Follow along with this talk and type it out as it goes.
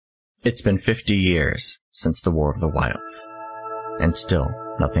It's been 50 years since the War of the Wilds, and still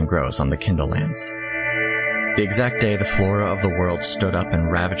nothing grows on the Kindlelands. The exact day the flora of the world stood up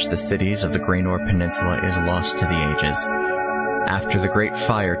and ravaged the cities of the Graynor Peninsula is lost to the ages. After the Great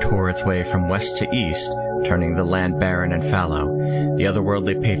Fire tore its way from west to east, turning the land barren and fallow, the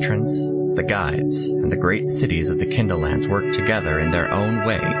otherworldly patrons, the guides, and the great cities of the Kindlelands worked together in their own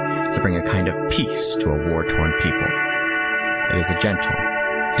way to bring a kind of peace to a war-torn people. It is a gentle,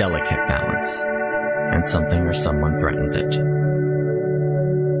 delicate balance, and something or someone threatens it.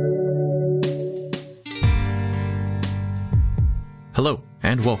 Hello,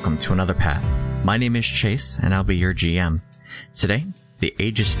 and welcome to Another Path. My name is Chase, and I'll be your GM. Today, the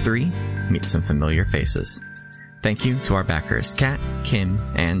Aegis 3 meet some familiar faces. Thank you to our backers, Kat, Kim,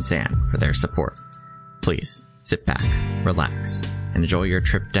 and Zan, for their support. Please, sit back, relax, and enjoy your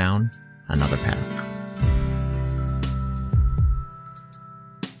trip down another path.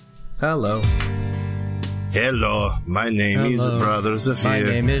 Hello. Hello, my name is Brother Zafir. My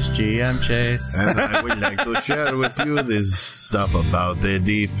name is GM Chase. And I would like to share with you this stuff about the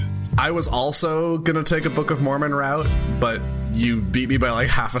deep. I was also gonna take a Book of Mormon route, but you beat me by like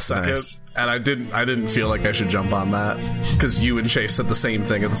half a second, Nice. and I didn't feel like I should jump on that because you and Chase said the same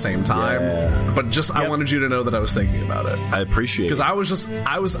thing at the same time. Yeah. But just I wanted you to know that I was thinking about it I appreciate because it.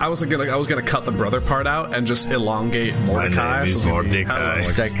 I was gonna cut the brother part out and just elongate Mordecai. My name is so it'd be, Mordecai.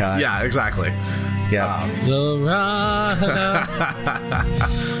 Mordecai. Yeah, exactly. Yeah.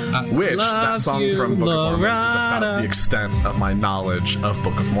 Which that song from Book of Mormon is about the extent of my knowledge of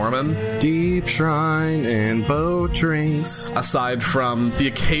Book of Mormon. Deep shrine and boat drinks. Aside from the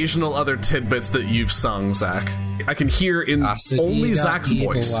occasional other tidbits that you've sung, Zach. I can hear in only Zach's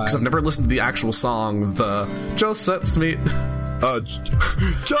voice, because I've never listened to the actual song, the Joseph Smith.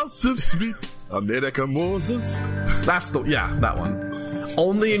 Joseph Smith, America Moses. That's that one.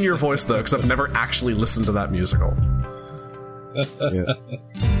 Only in your voice, though, because I've never actually listened to that musical. Yeah.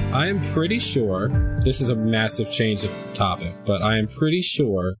 I am pretty sure, this is a massive change of topic, but I am pretty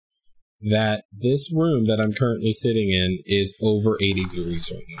sure that this room that I'm currently sitting in is over 80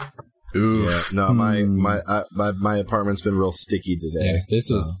 degrees right now. Oof. Yeah, no, my apartment's been real sticky today. Yeah, this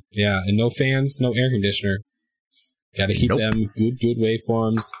is, and no fans, no air conditioner. Gotta keep them good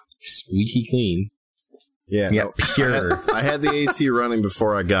waveforms squeaky clean. Yeah, pure. I had the AC running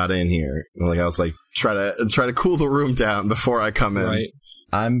before I got in here. Like I was like, try to cool the room down before I come in. Right.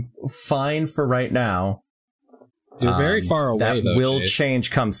 I'm fine for right now. You're very far away, that though, will Chase.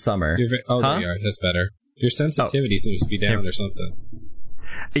 change come summer. There you are. That's better. Your sensitivity seems to be down or something.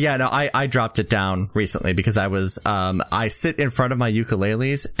 Yeah, no, I dropped it down recently because I was, I sit in front of my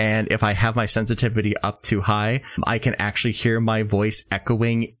ukuleles, and if I have my sensitivity up too high, I can actually hear my voice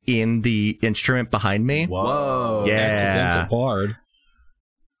echoing in the instrument behind me. Whoa. Yeah. Accidental bard.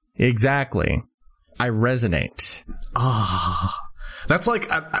 Exactly. I resonate. That's like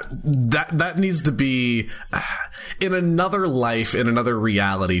that needs to be in another life, in another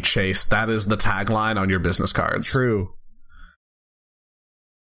reality, Chase. That is the tagline on your business cards. True.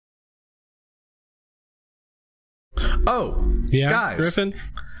 Oh, Yeah, guys, Griffin?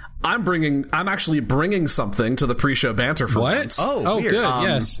 I'm actually bringing something to the pre-show banter for What? once. Oh, weird. Good.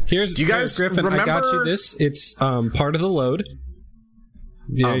 Yes. do you guys Griffin, I got remember- you this. It's part of the load.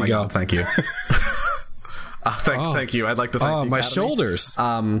 There Oh you my go. God, thank you. Thank you. I'd like to thank Oh, the my Academy. shoulders.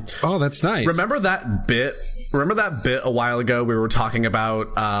 Oh, that's nice. Remember that bit a while ago? We were talking about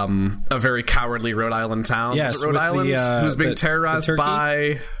a very cowardly Rhode Island town. Yes, Was it Rhode with Island? the, who was being the terrorized turkey?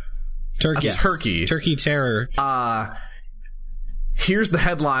 by Turkey? a turkey. Turkey terror. Here's the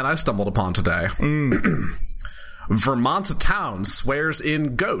headline I stumbled upon today. Vermont town swears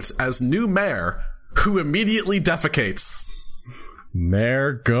in goat as new mayor who immediately defecates.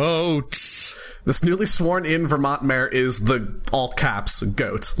 Mayor Goat. This newly sworn in Vermont mayor is the all caps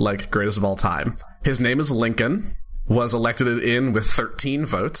goat, like greatest of all time. His name is Lincoln, was elected in with 13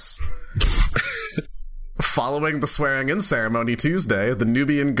 votes. Following the swearing-in ceremony Tuesday, the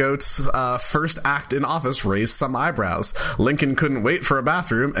Nubian goat's first act in office raised some eyebrows. Lincoln couldn't wait for a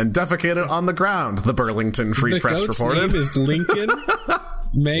bathroom and defecated on the ground, the Burlington Free The Press goat's reported. name is Lincoln?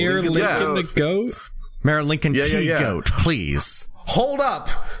 Mayor Lincoln Lincoln the the goat? Mayor Lincoln Yeah, T. yeah. Goat, please. Hold up!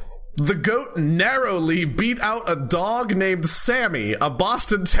 The goat narrowly beat out a dog named Sammy, a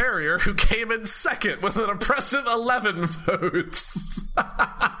Boston Terrier who came in second with an impressive 11 votes.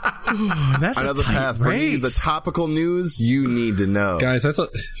 That's Another a tight path. Bringing you the race. topical news you need to know. Guys,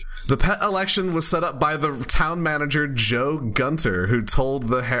 The pet election was set up by the town manager, Joe Gunter, who told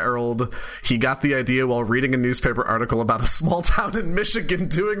the Herald he got the idea while reading a newspaper article about a small town in Michigan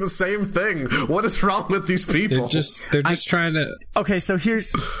doing the same thing. What is wrong with these people? They're just trying to... Okay, so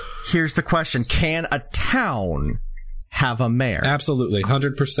here's the question. Can a town have a mayor? Absolutely,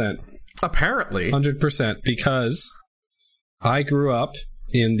 100%. Apparently. 100%, because I grew up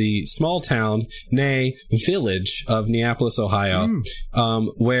in the small town, nay, village of Neapolis, Ohio,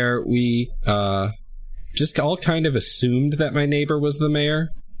 where we just all kind of assumed that my neighbor was the mayor.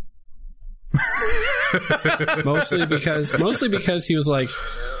 mostly because he was like,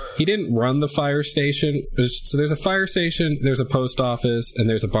 he didn't run the fire station. So there's a fire station, there's a post office, and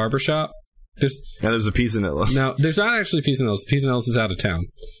there's a barbershop. There's a P's and Illis. No, there's not actually P's and Illis. P's and Illis is out of town.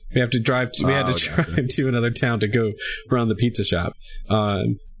 We had to drive to another town to go run the pizza shop.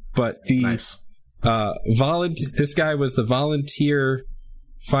 But the nice. This guy was the volunteer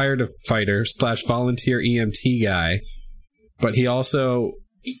firefighter / volunteer EMT guy, but he also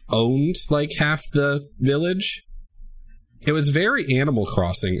owned like half the village. It was very Animal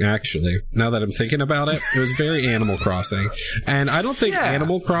Crossing, actually. Now that I'm thinking about it, it was very Animal Crossing. And I don't think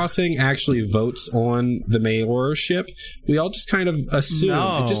Animal Crossing actually votes on the mayorship. We all just kind of assume.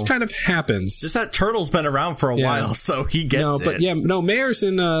 No. It just kind of happens. Just that Turtle's been around for a while, so he gets it. Mayors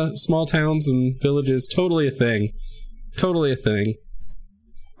in small towns and villages, totally a thing. Totally a thing.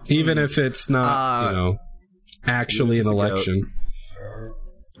 Even if it's not, actually an election.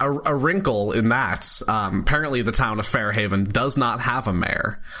 A wrinkle in that, apparently the town of Fairhaven does not have a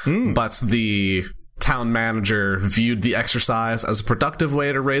mayor, but the town manager viewed the exercise as a productive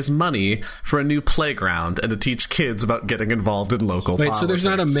way to raise money for a new playground and to teach kids about getting involved in local politics. So there's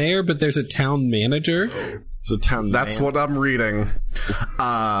not a mayor, but there's a town manager? There's a town That's what I'm reading.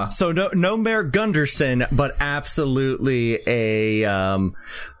 So no Mayor Gunderson, but absolutely a...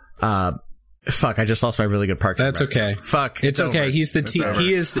 Fuck! I just lost my really good Parks. That's okay. Fuck! It's okay. He's the T.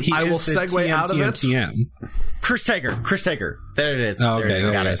 He is. I will segue out of it. Chris Tager. There it is. Oh, okay,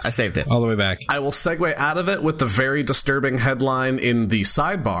 got it. I saved it all the way back. I will segue out of it with the very disturbing headline in the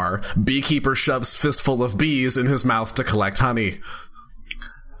sidebar: Beekeeper shoves fistful of bees in his mouth to collect honey.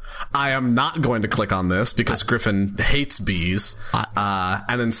 I am not going to click on this because Griffin hates bees,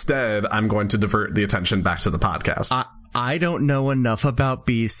 and instead I'm going to divert the attention back to the podcast. I don't know enough about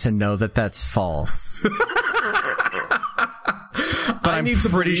bees to know that that's false. But I need to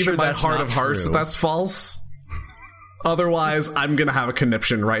believe in my heart of hearts that that's false. Otherwise, I'm going to have a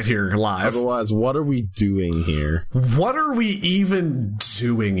conniption right here live. Otherwise, what are we doing here? What are we even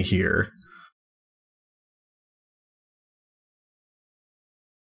doing here?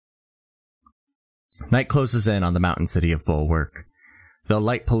 Night closes in on the mountain city of Bulwark. Though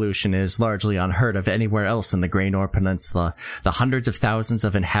light pollution is largely unheard of anywhere else in the Graynor Peninsula, the hundreds of thousands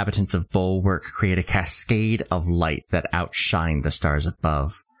of inhabitants of Bulwark create a cascade of light that outshine the stars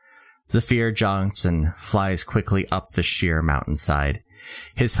above. Zephyr Johnson flies quickly up the sheer mountainside,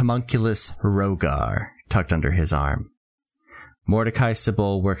 his homunculus Rogar tucked under his arm. Mordecai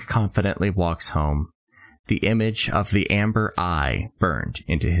Sebulwark confidently walks home, the image of the amber eye burned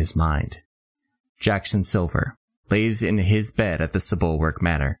into his mind. Jackson Silver lays in his bed at the Sebulwark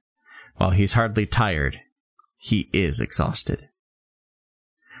Manor. While he's hardly tired, he is exhausted.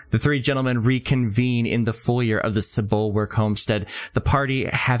 The three gentlemen reconvene in the foyer of the Sebulwark homestead, the party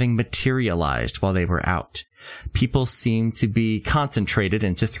having materialized while they were out. People seem to be concentrated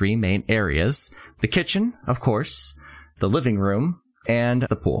into three main areas: the kitchen, of course, the living room, and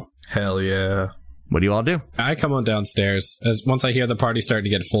the pool. Hell yeah. What do you all do? I come on downstairs. Once I hear the party starting to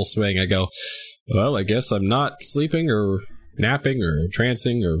get full swing, I go, well, I guess I'm not sleeping or napping or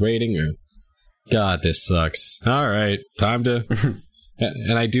trancing or waiting or... God, this sucks. All right, time to...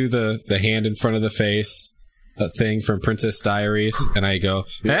 And I do the hand in front of the face thing from Princess Diaries, and I go,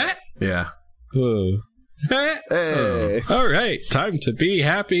 eh? Yeah. Ooh. Eh? Hey. All right, time to be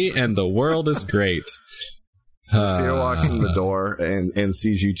happy, and the world is great. Zephyr walks in the door and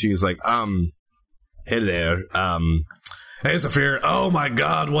sees you two. He's like, hello, Hey, Zephyr. Oh, my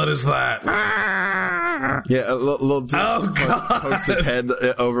God, what is that? Yeah, a little dude pokes his head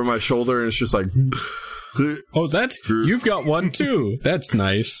over my shoulder, and it's just like... Oh, you've got one, too. That's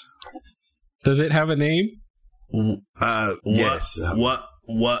nice. Does it have a name? Yes. What?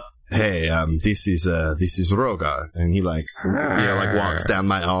 Hey, this is Rogar, and he walks down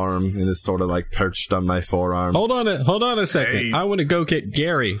my arm and is sort of like perched on my forearm. Hold on a second. Hey. I want to go get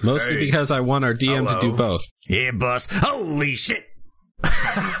Gary, mostly because I want our DM to do both. Yeah, boss. Holy shit!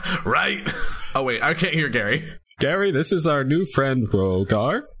 Right? Oh wait, I can't hear Gary. Gary, this is our new friend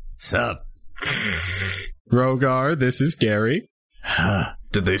Rogar. Sup? Rogar, this is Gary.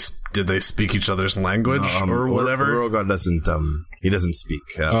 Did they speak each other's language or whatever? Rogar doesn't. He doesn't speak.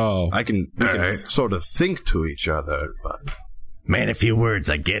 We can sort of think to each other, but man, a few words,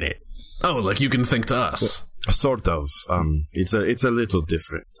 I get it. Oh, like you can think to us. Sort of. It's a little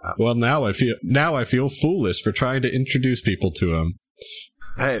different. Well, now I feel foolish for trying to introduce people to him.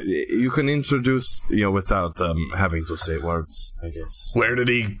 Hey, you can introduce, without having to say words, I guess. Where did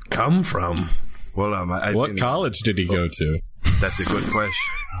he come from? Well, what college did he go to? That's a good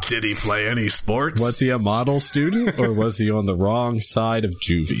question. Did he play any sports? Was he a model student, or was he on the wrong side of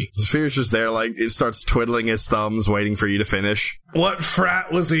juvie? Saphir's just there, like, it starts twiddling his thumbs, waiting for you to finish. What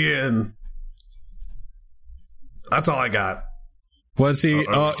frat was he in? That's all I got. Was he...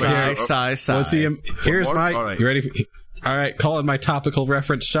 Sigh. Was he... Here's my... All right. You ready? All right, calling my topical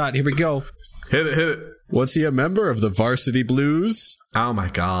reference shot. Here we go. Hit it. Was he a member of the Varsity Blues? Oh my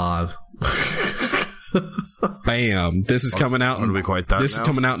god. Bam. This is coming out. Are we quite done This now? is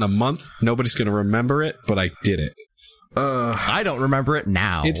coming out in a month. Nobody's going to remember it, but I did it. I don't remember it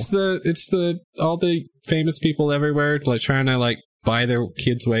now. It's the all the famous people everywhere like trying to like buy their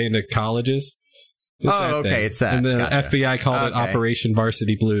kids' way into colleges. It's that. And the Gotcha. FBI called it Operation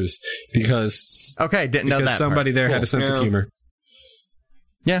Varsity Blues because didn't know that somebody part. there had a sense of humor.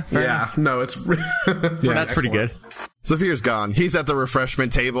 Yeah, No, it's that's pretty good. Saphir's gone. He's at the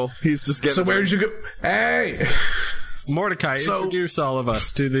refreshment table. He's just getting... So where did you go? Hey! Mordecai, introduce all of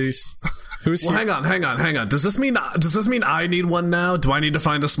us to these. Who's Well, here? hang on. Does this mean I need one now? Do I need to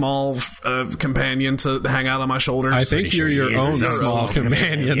find a small companion to hang out on my shoulders? I think you're your own small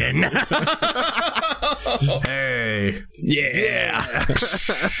companion. Hey. Yeah.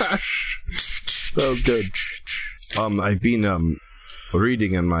 That was good. I've been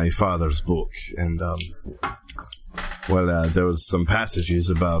reading in my father's book, and there was some passages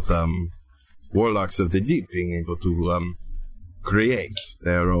about warlocks of the deep being able to create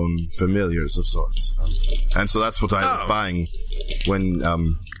their own familiars of sorts, and so that's what I was buying when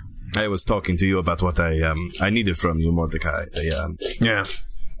I was talking to you about what I needed from you, Mordecai. Yeah.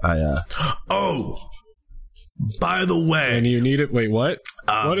 By the way, And you need it. Wait, what?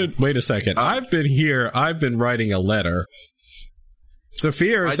 Wait a second. I've been here. I've been writing a letter.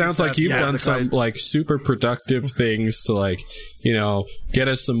 Sophia, it sounds like you've done some like super productive things to like, get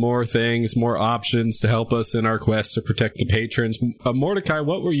us some more things, more options to help us in our quest to protect the patrons. Mordecai,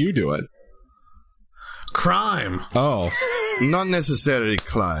 what were you doing? crime. Oh. Not necessarily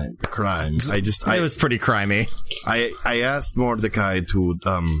crime. It was pretty crimey. I asked Mordecai to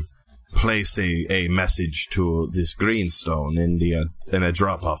place a message to this greenstone in a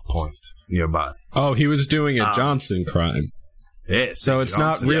drop-off point nearby. Oh, he was doing a Johnson crime. Yes. So it's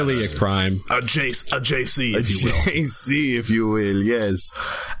not really a crime. A JC, if you will. JC, if you will, yes.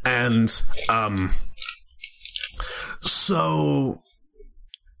 And, so,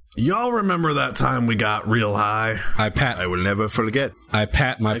 y'all remember that time we got real high? I will never forget. I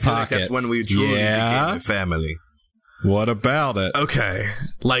pat my I feel like pocket. that's when we truly became a family. What about it? Okay.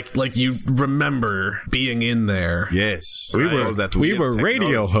 Like you remember being in there. Yes. We were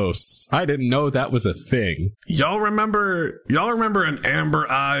radio hosts. I didn't know that was a thing. Y'all remember an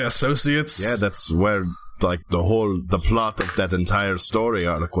Amber Eye Associates? Yeah, that's where the plot of that entire story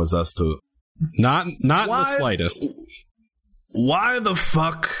arc was us to. Not in the slightest. Why the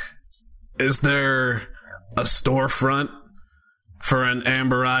fuck is there a storefront for an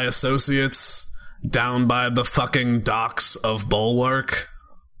Amber Eye Associates down by the fucking docks of Bulwark?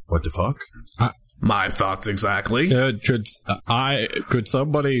 What the fuck? My thoughts exactly. Could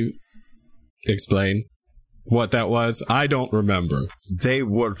somebody explain what that was? I don't remember. They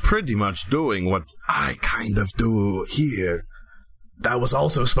were pretty much doing what I kind of do here. That was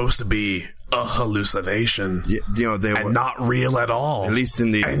also supposed to be a hallucination. They were not real at all. At least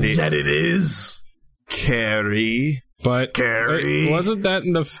in and yet it is. Carrie. But Carrie. Wasn't that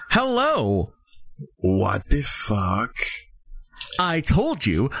in the... Hello! What the fuck? I told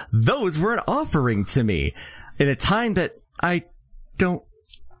you those were an offering to me in a time that I don't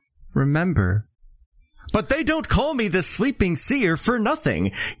remember. But they don't call me the Sleeping Seer for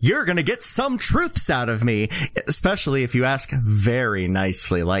nothing. You're gonna get some truths out of me, especially if you ask very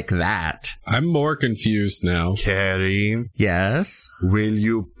nicely like that. I'm more confused now. Carrie, Yes? will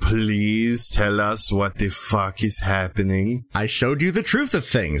you please tell us what the fuck is happening? I showed you the truth of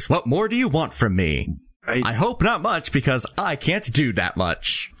things. What more do you want from me? I hope not much, because I can't do that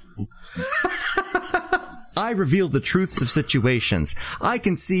much. I reveal the truths of situations. I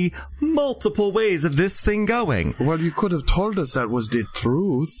can see multiple ways of this thing going. Well, you could have told us that was the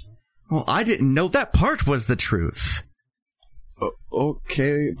truth. Well, I didn't know that part was the truth.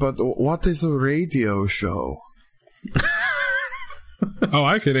 Okay, but what is a radio show? Oh,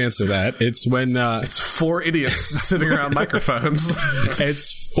 I could answer that. It's when It's 4 idiots sitting around microphones.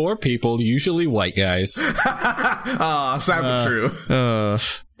 it's 4 people, usually white guys. Sounded true.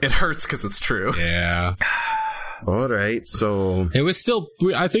 It hurts because it's true. Yeah. All right, so It was still,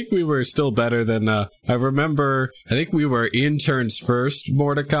 I think we were still better than, I think we were interns first,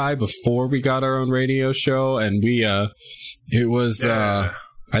 Mordecai, before we got our own radio show, and it was, I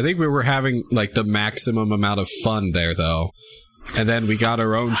think we were having, like, the maximum amount of fun there, though. And then we got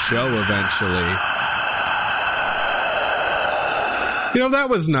our own show eventually. That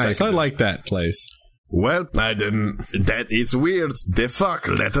was nice. I like that place. well, I didn't. that is weird. The fuck,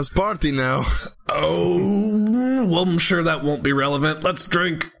 let us party now. Oh, well, I'm sure that won't be relevant. Let's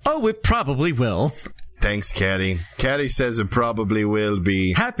drink. Oh, it probably will. Thanks, Caddy. Caddy says it probably will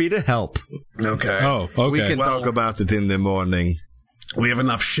be. Happy to help. Okay. Oh, okay. We can talk about it in the morning. We have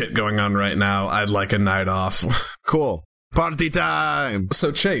enough shit going on right now. I'd like a night off. Cool. Party time!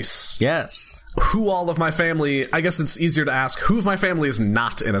 So, Chase, Yes. who all of my family, I guess it's easier to ask, who of my family is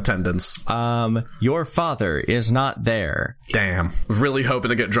not in attendance? Your father is not there. Damn. Really hoping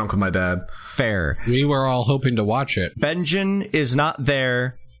to get drunk with my dad. Fair. We were all hoping to watch it. Benjen is not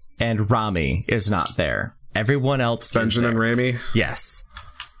there, and Rami is not there. Everyone else Benjen is there. and Rami? Yes.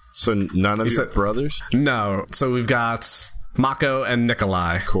 So none of your said- brothers? No. So we've got Mako and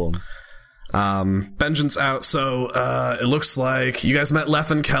Nikolai. Cool. Benjen's out, so it looks like you guys met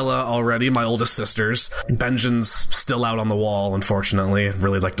Leth and Kella already, my oldest sisters. Benjen's still out on the wall, unfortunately. I'd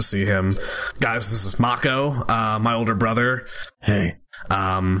really like to see him. Guys, this is Mako, my older brother. Hey.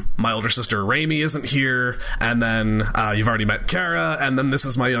 My older sister Rami isn't here, and then you've already met Kara, and then this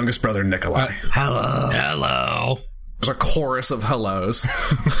is my youngest brother Nikolai. Hello. There's a chorus of hellos.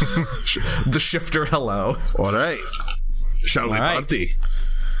 The shifter hello. All right. Shall we right. party?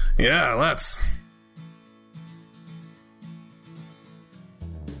 Yeah, let's.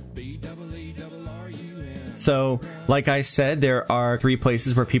 So, like I said, there are 3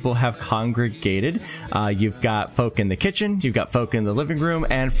 places where people have congregated. You've got folk in the kitchen, you've got folk in the living room,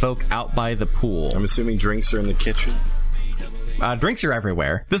 and folk out by the pool. I'm assuming drinks are in the kitchen. Drinks are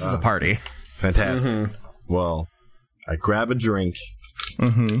everywhere. This is a party. Fantastic. Mm-hmm. Well, I grab a drink.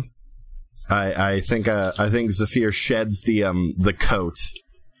 Mm-hmm. I think Zafir sheds the coat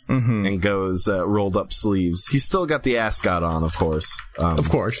and goes rolled up sleeves. He's still got the ascot on, of course. Of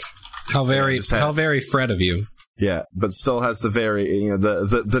course. How very Fred of you. Yeah, but still has the very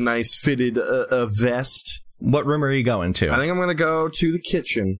the nice fitted vest. What room are you going to? I think I'm gonna go to the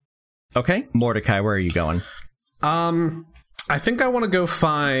kitchen. Okay. Mordecai, where are you going? I think I want to go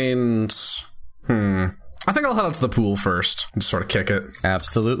find. I think I'll head out to the pool first and just sort of kick it.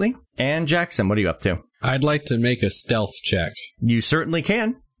 Absolutely. And Jackson, what are you up to? I'd like to make a stealth check. You certainly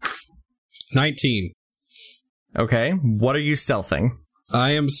can. 19. Okay. What are you stealthing?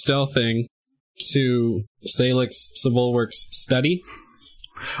 I am stealthing to Salix Civilworks' study.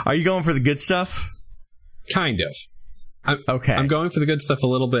 Are you going for the good stuff? Kind of. Okay. I'm going for the good stuff a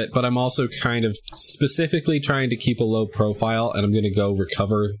little bit, but I'm also kind of specifically trying to keep a low profile, and I'm going to go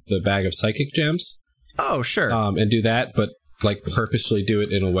recover the bag of psychic gems. Oh, sure. And do that, but like purposefully do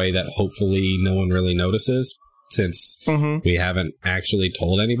it in a way that hopefully no one really notices, since we haven't actually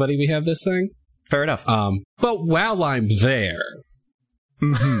told anybody we have this thing. Fair enough. But while I'm there,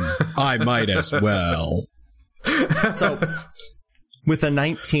 I might as well. So, with a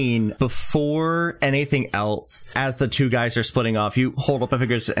 19, before anything else, as the 2 guys are splitting off, you hold up the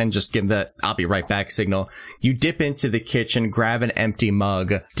fingers and just give the "I'll be right back" signal. You dip into the kitchen, grab an empty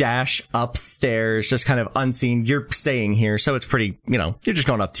mug, dash upstairs, just kind of unseen. You're staying here, so it's pretty, you're just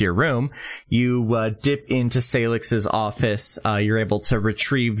going up to your room. You dip into Salix's office. You're able to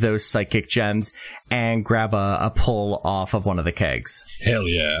retrieve those psychic gems and grab a pull off of one of the kegs. Hell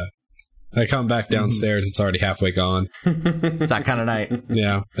yeah. I come back downstairs, it's already halfway gone. It's that kind of night.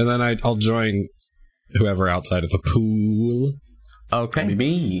 Yeah, and then I'll join whoever outside of the pool. Okay.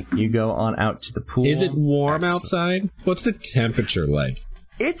 Me. You go on out to the pool. Is it warm outside? What's the temperature like?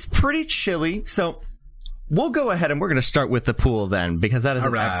 It's pretty chilly, so we'll go ahead and we're going to start with the pool then, because that is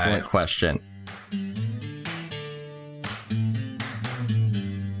an excellent question.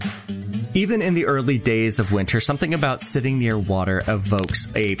 Even in the early days of winter, something about sitting near water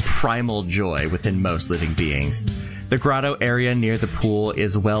evokes a primal joy within most living beings. The grotto area near the pool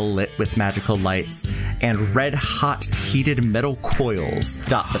is well lit with magical lights, and red-hot heated metal coils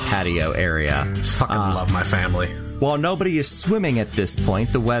dot the patio area. Fucking love my family. While nobody is swimming at this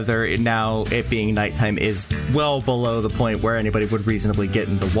point, the weather, now it being nighttime, is well below the point where anybody would reasonably get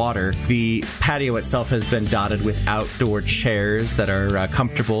in the water. The patio itself has been dotted with outdoor chairs that are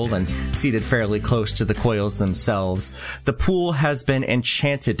comfortable and seated fairly close to the coils themselves. The pool has been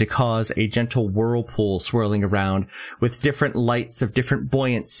enchanted to cause a gentle whirlpool swirling around, with different lights of different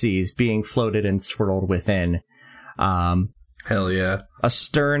buoyancies being floated and swirled within. Hell yeah. A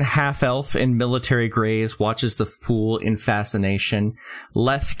stern half-elf in military grays watches the pool in fascination.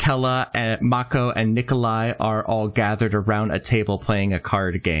 Leth, Kella, Mako, and Nikolai are all gathered around a table playing a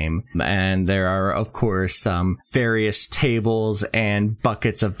card game. And there are, of course, various tables and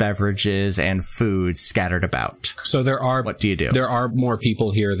buckets of beverages and food scattered about. So there are... What do you do? There are more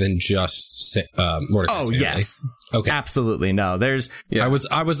people here than just Mordecai's family. Yes. Okay. Absolutely no. There's... Yeah.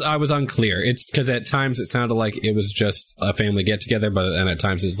 I was unclear. It's because at times it sounded like it was just a family get-together, but and at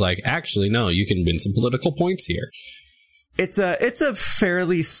times it's like, actually, no, you can win some political points here. It's a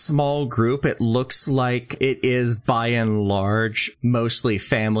fairly small group. It looks like it is, by and large, mostly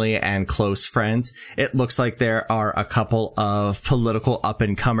family and close friends. It looks like there are a couple of political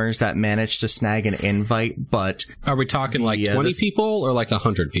up-and-comers that managed to snag an invite, but... Are we talking like 20 people or like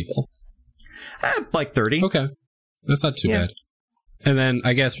 100 people? Like 30. Okay. That's not too bad. And then,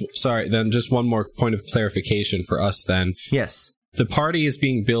 I guess, then just one more point of clarification for us then. Yes. The party is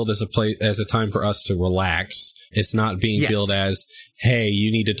being billed as a time for us to relax. It's not being billed as, hey, you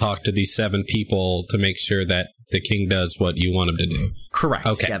need to talk to these 7 people to make sure that the king does what you want him to do. Correct.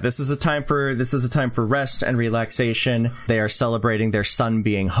 Okay. Yeah, this is a time for rest and relaxation. They are celebrating their son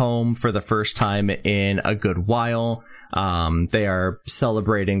being home for the first time in a good while. They are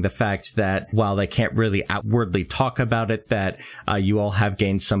celebrating the fact that while they can't really outwardly talk about it, that you all have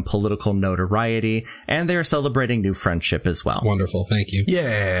gained some political notoriety, and they are celebrating new friendship as well. Wonderful. Thank you.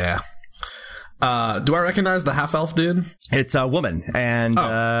 Yeah. Do I recognize the half-elf dude? It's a woman, and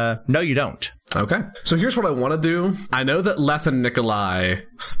no, you don't. Okay. So here's what I want to do. I know that Leth and Nikolai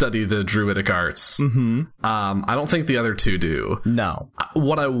study the druidic arts. Mm-hmm. I don't think the other two do. No.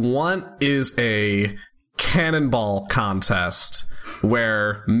 What I want is a cannonball contest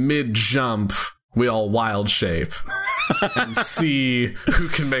where mid-jump we all wild shape and see who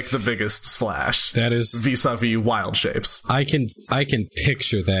can make the biggest splash. That is vis-a-vis wild shapes. I can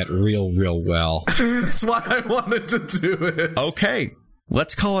picture that real well. That's why I wanted to do it. Okay.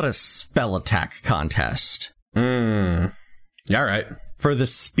 Let's call it a spell attack contest. Yeah, all right. For the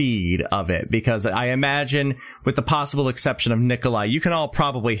speed of it, because I imagine, with the possible exception of Nikolai, you can all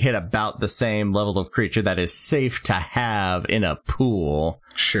probably hit about the same level of creature that is safe to have in a pool.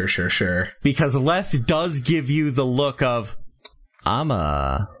 Sure. Because Leth does give you the look of, I'm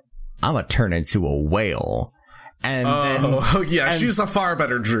a turn into a whale. And she's a far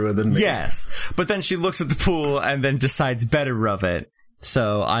better druid than me. Yes, but then she looks at the pool and then decides better of it.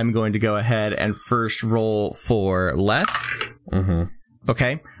 So I'm going to go ahead and first roll for Leth. Mm-hmm.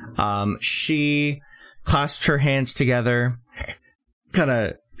 Okay. She clasps her hands together, kind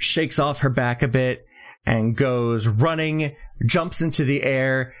of shakes off her back a bit, and goes running, jumps into the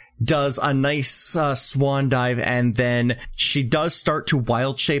air, does a nice swan dive, and then she does start to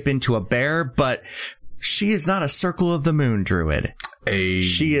wild shape into a bear, but she is not a Circle of the Moon druid.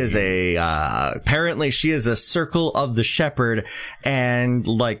 She is apparently she is a Circle of the Shepherd, and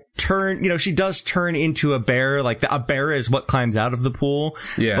she does turn into a bear. Like, a bear is what climbs out of the pool.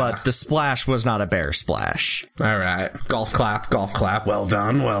 Yeah. But the splash was not a bear splash. All right. Golf clap. Well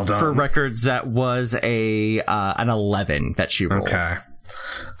done. For records, that was an 11 that she rolled. Okay.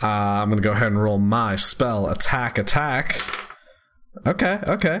 I'm going to go ahead and roll my spell attack.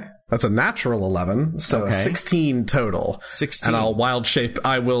 Okay. That's a natural 11, so a 16 total. 16. And I'll wild shape,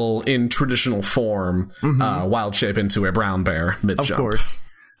 I will, in traditional form, wild shape into a brown bear mid-jump. Of course.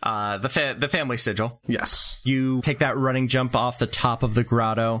 The family sigil. Yes. You take that running jump off the top of the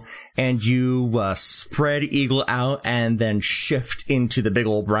grotto, and you spread eagle out and then shift into the big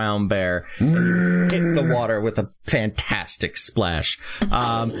old brown bear. Hit the water with a fantastic splash.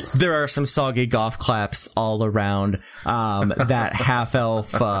 There are some soggy golf claps all around. That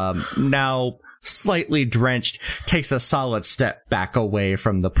half-elf, now slightly drenched, takes a solid step back away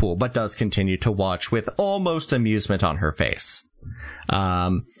from the pool, but does continue to watch with almost amusement on her face.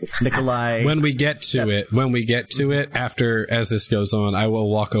 Nikolai, when we get to it, as this goes on, I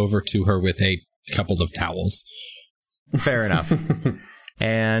will walk over to her with a couple of towels. Fair enough.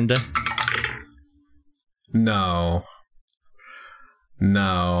 And no,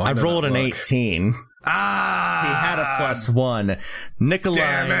 I've rolled an 18. He had a +1. Nikolai,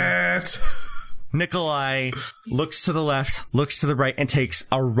 damn it. Nikolai looks to the left, looks to the right, and takes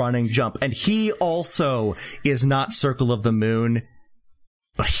a running jump. And he also is not Circle of the Moon,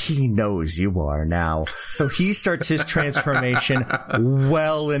 but he knows you are now. So he starts his transformation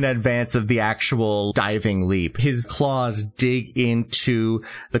well in advance of the actual diving leap. His claws dig into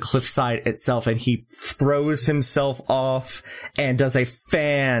the cliffside itself, and he throws himself off and does a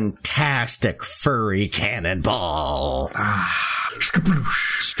fantastic furry cannonball.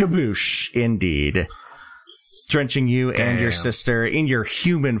 Skaboosh, indeed. Drenching you and your sister in your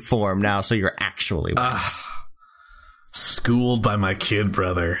human form now, so you're actually wet. Schooled by my kid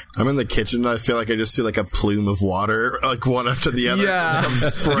brother. I'm in the kitchen and I feel like I just see like a plume of water, like one after the other. Yeah. I'm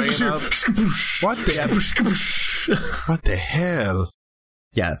spraying up. What the hell?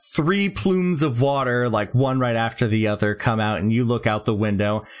 Yeah, 3 plumes of water, like one right after the other, come out, and you look out the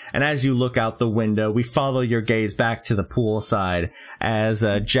window. And as you look out the window, we follow your gaze back to the poolside as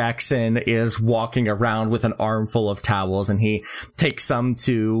Jackson is walking around with an armful of towels, and he takes some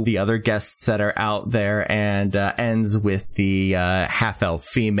to the other guests that are out there and ends with the half-elf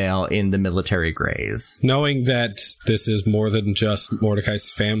female in the military grays. Knowing that this is more than just Mordecai's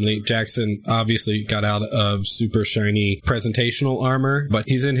family, Jackson obviously got out of super shiny presentational armor, but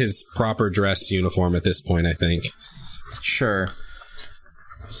he's in his proper dress uniform at this point, I think. Sure.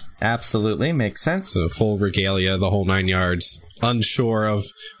 Absolutely. Makes sense. So full regalia, the whole 9 yards. Unsure of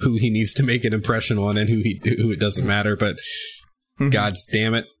who he needs to make an impression on and who it doesn't matter, but God's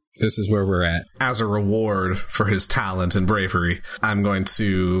damn it, this is where we're at. As a reward for his talent and bravery, I'm going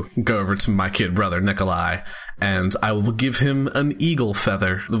to go over to my kid brother, Nikolai, and I will give him an eagle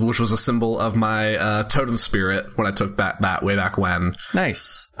feather, which was a symbol of my totem spirit when I took that way back when.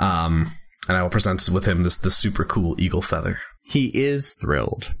 Nice. And I will present with him this super cool eagle feather. He is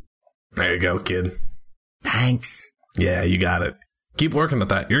thrilled. There you go, kid. Thanks. Yeah, you got it. Keep working at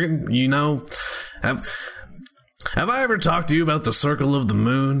that. Have I ever talked to you about the Circle of the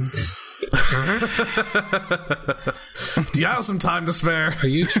Moon? Do you have some time to spare? Are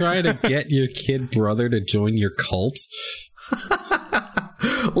you trying to get your kid brother to join your cult?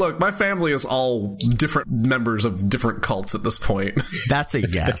 Look, my family is all different members of different cults at this point. That's a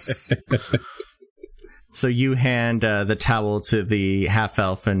yes. So you hand the towel to the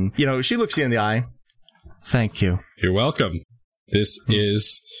half-elf, and, she looks you in the eye. Thank you. You're welcome. This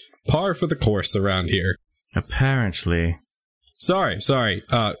is par for the course around here. Apparently. Sorry.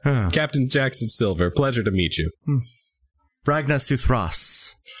 Captain Jackson Silver, pleasure to meet you. Ragnar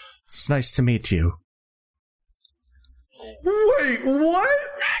Suthras. It's nice to meet you. Wait, what?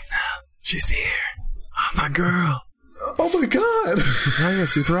 Ragnar, she's here. Oh, my girl. Oh my god. Ragnar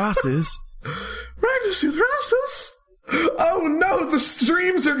Suthrasis. Ragnar Suthrasis? Oh no, the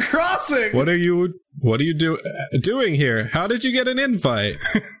streams are crossing! What are you doing here? How did you get an invite?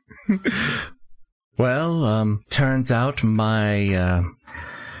 Well, turns out we'll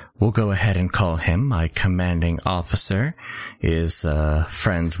go ahead and call him my commanding officer, is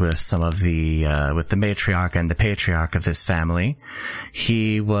friends with some of with the matriarch and the patriarch of this family.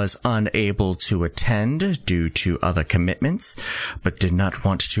 He was unable to attend due to other commitments, but did not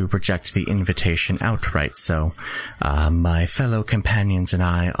want to reject the invitation outright, so my fellow companions and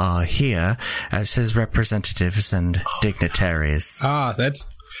I are here as his representatives and dignitaries. Ah,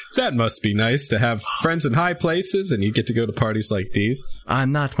 that must be nice to have friends in high places and you get to go to parties like these.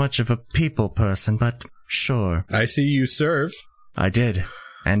 I'm not much of a people person, but sure. I see you serve. I did,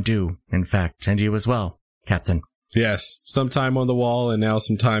 and do, in fact, and you as well, Captain. Yes, some time on the wall and now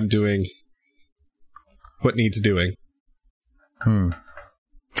some time doing what needs doing.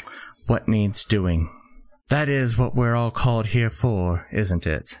 What needs doing? That is what we're all called here for, isn't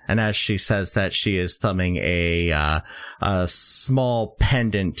it? And as she says that, she is thumbing a small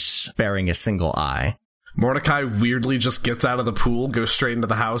pendant bearing a single eye. Mordecai weirdly just gets out of the pool, goes straight into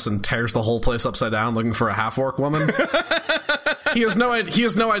the house, and tears the whole place upside down looking for a half-orc woman. He has no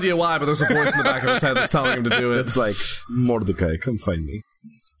idea why, but there's a voice in the back of his head that's telling him to do it. It's like, Mordecai, come find me.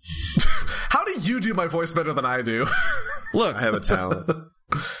 How do you do my voice better than I do? Look, I have a talent.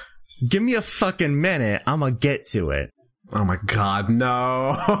 Give me a fucking minute. I'm gonna get to it. Oh my god,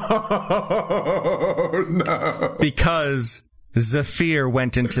 no. No. Because Zephyr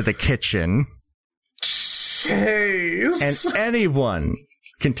went into the kitchen. Jeez. And anyone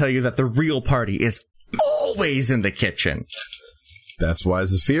can tell you that the real party is always in the kitchen. That's why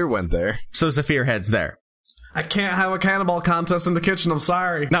Zephyr went there. So Zephyr heads there. I can't have a cannonball contest in the kitchen, I'm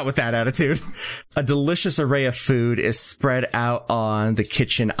sorry. Not with that attitude. A delicious array of food is spread out on the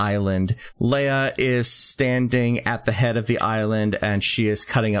kitchen island. Leia is standing at the head of the island, and she is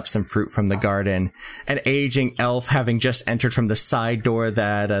cutting up some fruit from the garden. An aging elf, having just entered from the side door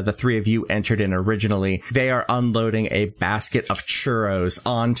that the three of you entered in originally, they are unloading a basket of churros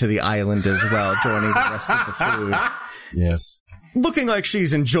onto the island as well, joining the rest of the food. Yes. Looking like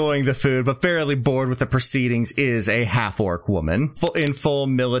she's enjoying the food, but fairly bored with the proceedings, is a half-orc woman in full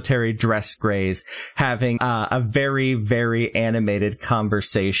military dress grays, having a very, very animated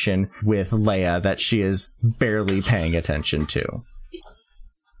conversation with Leia that she is barely paying attention to.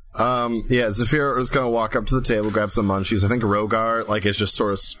 Zephyr is gonna walk up to the table, grab some munchies. I think Rogar, is just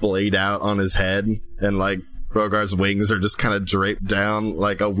sort of splayed out on his head, and, Rogar's wings are just kind of draped down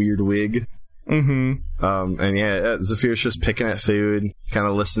like a weird wig. Mm-hmm. Zephyr's just picking at food, kind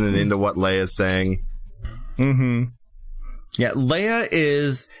of listening into what Leia's saying. Mm-hmm. Yeah, Leia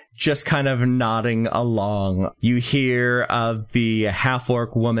is just kind of nodding along. You hear the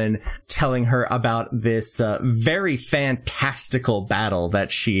half-orc woman telling her about this very fantastical battle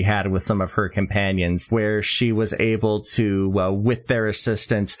that she had with some of her companions, where she was able to, with their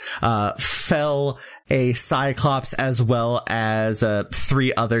assistance, fell a Cyclops as well as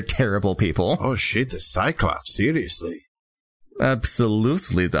 3 other terrible people. Oh shit, the Cyclops, seriously?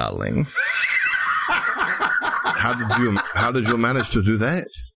 Absolutely, darling. How did you manage to do that?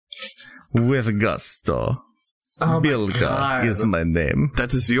 With gusto. Bilga is my name.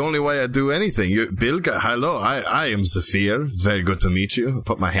 That is the only way I do anything. Bilga, hello, I am Zephyr. It's very good to meet you. I'll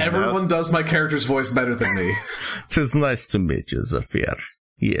put my hand out. Everyone does my character's voice better than me. 'Tis nice to meet you, Zephyr.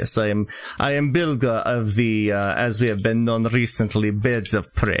 Yes, I am Bilga of the, as we have been known recently, Birds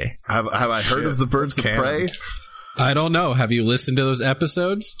of Prey. Have I heard of the Birds of Prey? I don't know. Have you listened to those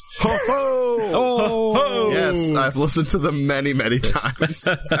episodes? Ho ho! Oh! Yes, I've listened to them many, many times.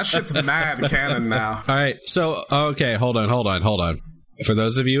 That shit's mad canon now. All right. So, okay, hold on. For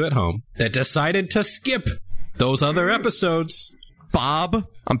those of you at home that decided to skip those other episodes, Bob,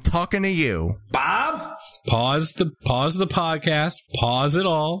 I'm talking to you. Bob? Pause the podcast. Pause it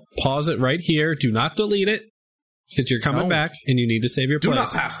all. Pause it right here. Do not delete it. Because you're coming back and you need to save your place. Do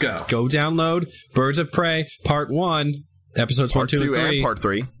not pass go. Go download Birds of Prey Part 1, episodes 1, 2, and 3. And Part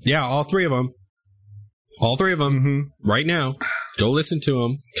 3. Yeah, all 3 of them. All 3 of them. Right now. Go listen to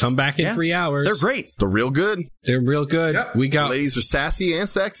them. Come back in 3 hours. They're great. They're real good. They're real good. Yep. We got The ladies are sassy and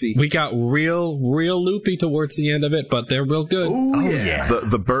sexy. We got real loopy towards the end of it, but they're real good. Ooh, yeah.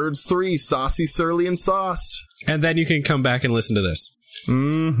 The Birds 3, saucy, surly, and sauced. And then you can come back and listen to this.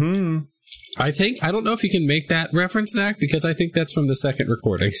 Mm-hmm. I don't know if you can make that reference, Zach, because I think that's from the second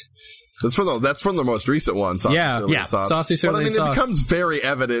recording. That's from the most recent one. Saucy, surly, and sauced. Saucy, surly, and sauced. It becomes very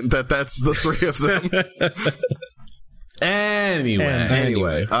evident that that's the 3 of them.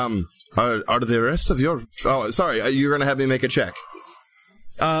 Anyway. Are the rest of your... Oh, sorry, you're going to have me make a check.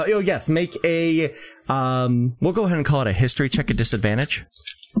 Yes, make a... we'll go ahead and call it a history check at disadvantage.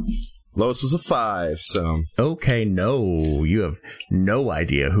 Lowest was a 5, so... Okay, no. You have no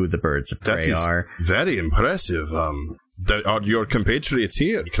idea who the Birds of Prey are. Very impressive. Are your compatriots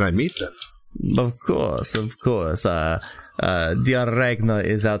here? Can I meet them? Of course. Dear Ragnar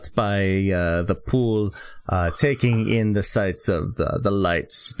is out by the pool, taking in the sights of the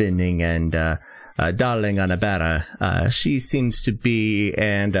lights spinning, and Darling Anabara, she seems to be,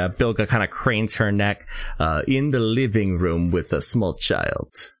 and Bilga kind of cranes her neck, in the living room with a small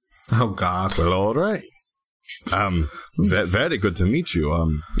child. Oh, God. Well, all right. Very good to meet you.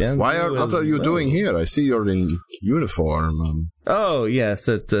 What are you doing here? I see you're in uniform. Oh, yes,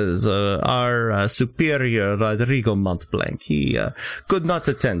 it is our superior, Rodrigo Montblanc. He could not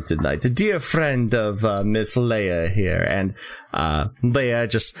attend tonight. A dear friend of Miss Leia here. And Leia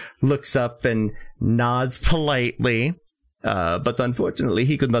just looks up and nods politely. But unfortunately,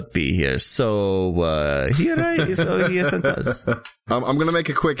 he could not be here. So he sent us. I'm going to make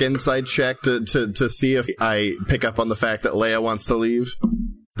a quick insight check to see if I pick up on the fact that Leia wants to leave.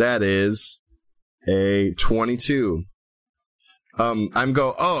 That is a 22.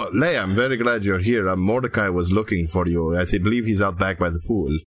 Leia, I'm very glad you're here. Mordecai was looking for you. I believe he's out back by the pool.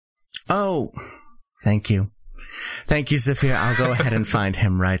 Oh, thank you. Thank you, Zephyr. I'll go ahead and find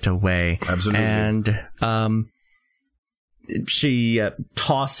him right away. Absolutely. And, she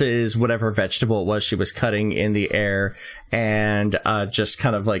tosses whatever vegetable it was she was cutting in the air, and just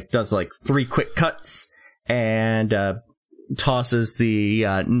kind of does 3 quick cuts, and tosses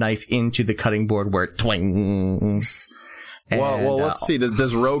the knife into the cutting board where it twings. Well, let's see.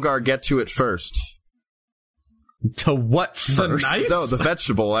 Does Rogar get to it first? To what first? The knife? No, the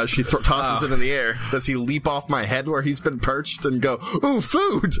vegetable, as she tosses it in the air. Does he leap off my head where he's been perched and go, ooh,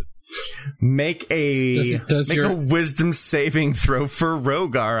 food? Make a wisdom saving throw for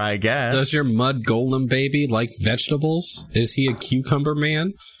Rogar, I guess. Does your mud golem baby like vegetables? Is he a cucumber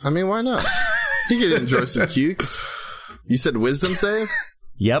man? I mean, why not? He could enjoy some cukes. You said wisdom save?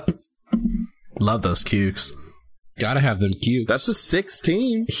 Yep. Love those cukes. Gotta have them cukes. That's a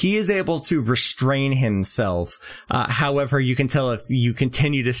 16. He is able to restrain himself. However, you can tell if you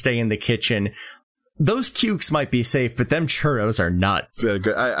continue to stay in the kitchen, those cukes might be safe, but them churros are not. Very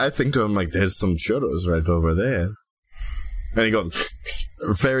good. I think to him, like, there's some churros right over there. And he goes,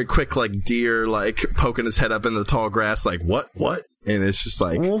 very quick, like, deer, like, poking his head up in the tall grass, like, what? And it's just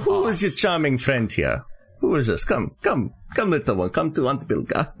like... Well, who is your charming friend here? Who is this? Come, little one. Come to Aunt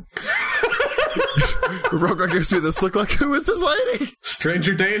Bilga. Rogar gives me this look like, who is this lady?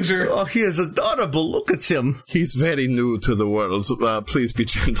 Stranger danger. Oh, he is adorable. Look at him. He's very new to the world. Please be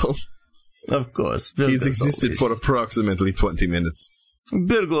gentle. Of course. He's existed for approximately 20 minutes.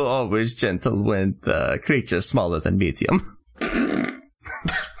 Bilgo always gentle when the creature's smaller than medium.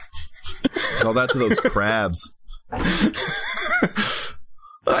 Tell that to those crabs.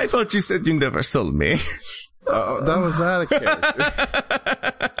 I thought you said you never sold me. That was out of character.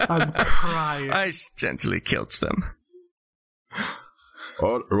 I'm crying. I gently killed them.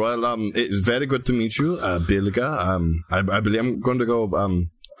 Oh, well, it's very good to meet you, Bilga. I believe I'm going to go,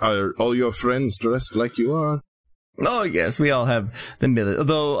 are all your friends dressed like you are? Oh, yes, we all have the military.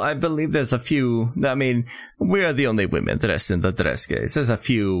 Though I believe there's a few, I mean, we are the only women dressed in the dress case. There's a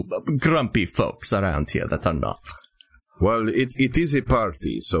few grumpy folks around here that are not. Well, it is a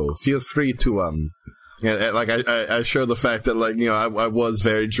party, so feel free to, like, I show the fact that, like, you know, I was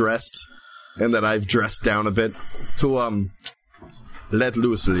very dressed, and that I've dressed down a bit, to, let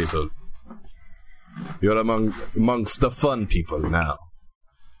loose a little. You're among the fun people now.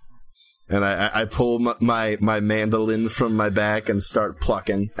 And I pull my mandolin from my back and start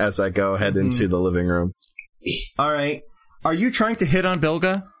plucking as I go head into the living room. All right. Are you trying to hit on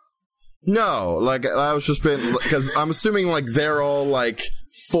Bilga? No, like, I was just been, because I'm assuming, like, they're all, like,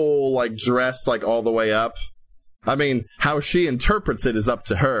 full, like, dress, like, all the way up. I mean, how she interprets it is up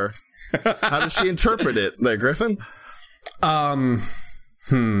to her. How does she interpret it, there, Griffin? Do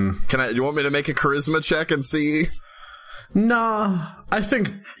you want me to make a charisma check and see? Nah, I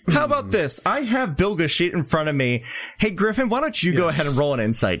think... How about this? I have Bilga's sheet in front of me. Hey, Griffin, why don't you go ahead and roll an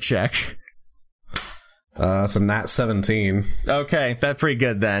insight check? It's a nat 17. Okay, that's pretty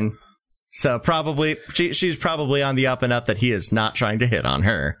good then. So probably, she's probably on the up and up that he is not trying to hit on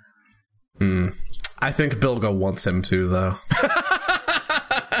her. I think Bilga wants him to, though.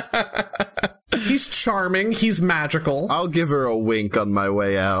 He's charming. He's magical. I'll give her a wink on my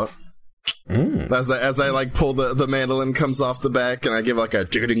way out. As I like pull the mandolin comes off the back and I give like a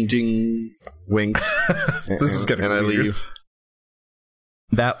ding ding wink. This is getting and weird. I leave.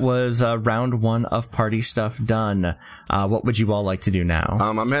 That was round 1 of party stuff done. What would you all like to do now?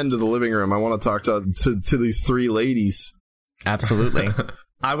 I'm heading to the living room. I want to talk to these 3 ladies. Absolutely.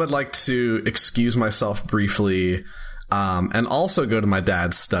 I would like to excuse myself briefly, and also go to my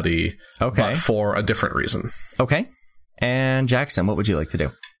dad's study. Okay. But for a different reason. Okay. And Jackson, what would you like to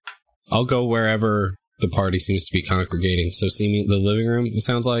do? I'll go wherever the party seems to be congregating. So the living room, it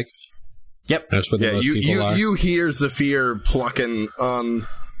sounds like? Yep. That's where the most people are. You hear Zephyr plucking on...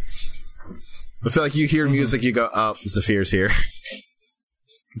 I feel like you hear music, you go, oh, Zephyr's here.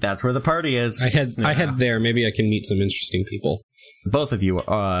 That's where the party is. I head there. Maybe I can meet some interesting people. Both of you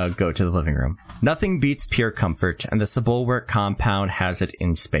go to the living room. Nothing beats pure comfort, and the Sebulwark compound has it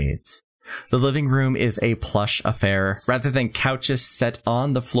in spades. The living room is a plush affair. Rather than couches set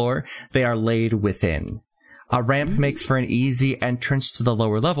on the floor, they are laid within. A ramp makes for an easy entrance to the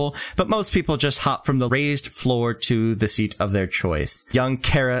lower level, but most people just hop from the raised floor to the seat of their choice. Young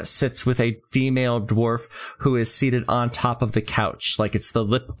Kara sits with a female dwarf who is seated on top of the couch like it's the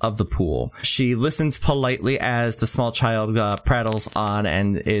lip of the pool. She listens politely as the small child prattles on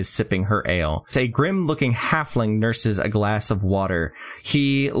and is sipping her ale. A grim-looking halfling nurses a glass of water.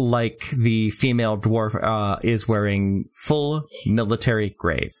 He, like the female dwarf, is wearing full military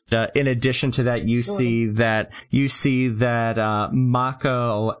grays. In addition to that, you see that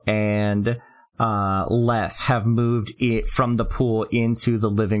Mako and Leth have moved from the pool into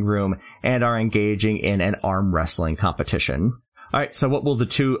the living room and are engaging in an arm wrestling competition. All right, so what will the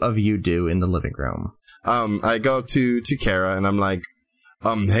 2 of you do in the living room? I go up to Kara and I'm like,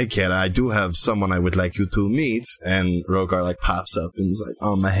 hey Kara, I do have someone I would like you to meet. And Rogar like pops up and is like,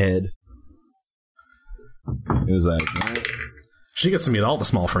 on my head. He's like, She gets to meet all the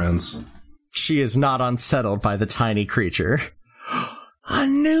small friends. she is not unsettled by the tiny creature. A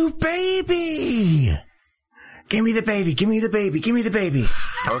new baby! Give me the baby, give me the baby, give me the baby.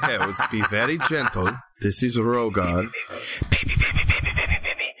 Okay, let's be very gentle. This is Rogar. Baby.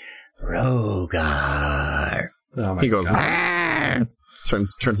 Rogar. Oh my He goes, God.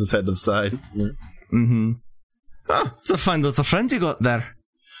 turns his head to the side. Mm-hmm. Oh, it's a fun little friend you got there.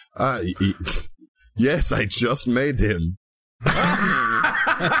 Yes, I just made him.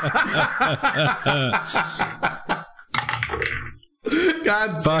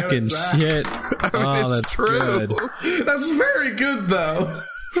 God Fucking shit. Oh, It's that's true. good. That's very good, though.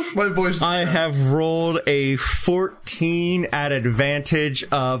 My voice. I have rolled a 14 at advantage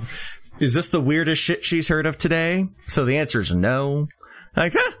of, is this the weirdest shit she's heard of today? So the answer is no.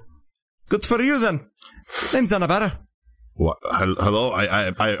 Like, good for you then. Name's Annabella. What? Hello?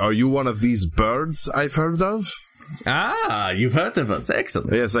 I are you one of these birds I've heard of? Ah, you've heard of us.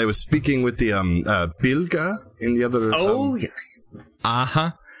 Excellent. Yes, I was speaking with the Bilga in the other. Oh, yes.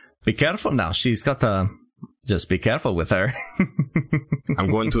 Uh-huh. Be careful now. She's got just be careful with her. I'm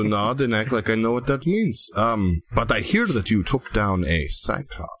going to nod and act like I know what that means. But I hear that you took down a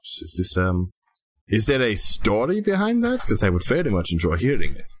Cyclops. Is this, is there a story behind that? Because I would very much enjoy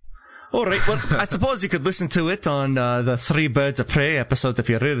hearing it. All right, well, I suppose you could listen to it on the Three Birds of Prey episode if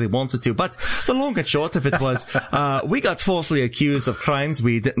you really wanted to, but the long and short of it was, we got falsely accused of crimes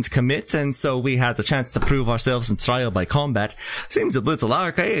we didn't commit, and so we had the chance to prove ourselves in trial by combat. Seems a little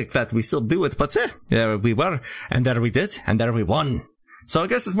archaic that we still do it, but there we were, and there we did, and there we won. So I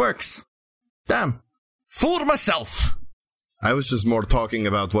guess it works. Damn. For myself! I was just more talking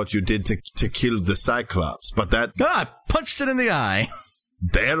about what you did to kill the Cyclops, but that... I punched it in the eye.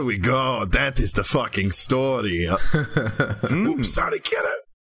 There we go. That is the fucking story. Oops, sorry, kiddo.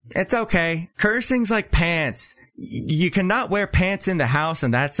 It's okay. Cursing's like pants. You cannot wear pants in the house,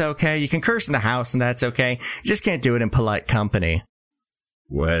 and that's okay. You can curse in the house, and that's okay. You just can't do it in polite company.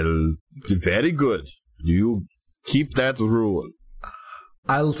 Well, very good. You keep that rule.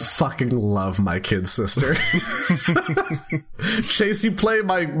 I fucking love my kid sister. Chase, you play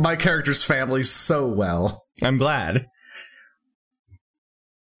my character's family so well. I'm glad.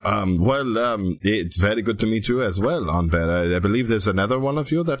 It's very good to meet you as well, Onbet. I believe there's another one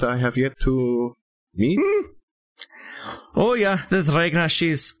of you that I have yet to meet. Oh yeah, there's Ragnar.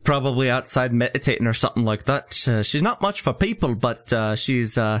 She's probably outside meditating or something like that. She's not much for people, but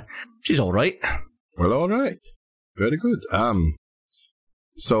she's all right. Well, all right. Very good.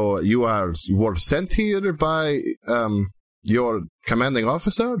 So you were sent here by your commanding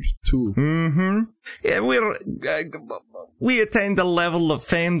officer to... Mm-hmm. Yeah, we attained a level of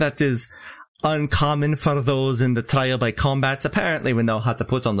fame that is uncommon for those in the trial by combat. Apparently we know how to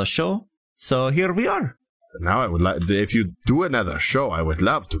put on the show. So here we are. Now I would like, if you do another show, I would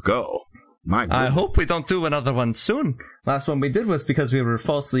love to go. My goodness. I hope we don't do another one soon. Last one we did was because we were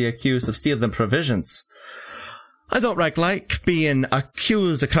falsely accused of stealing provisions. I don't like being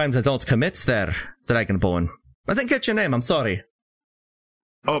accused of crimes I don't commit there, Dragonbone. I didn't get your name, I'm sorry.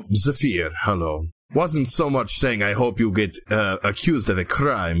 Oh, Zephyr, hello. Wasn't so much saying I hope you get accused of a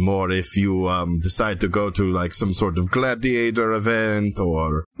crime, more if you decide to go to like some sort of gladiator event,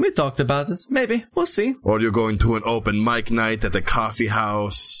 or... We talked about it. Maybe. We'll see. Or you're going to an open mic night at a coffee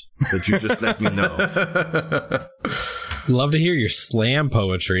house, that you just let me know. Love to hear your slam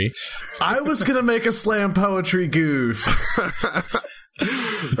poetry. I was gonna make a slam poetry goof.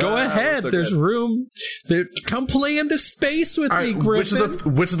 Go ahead. There's room. Come play in this space with me,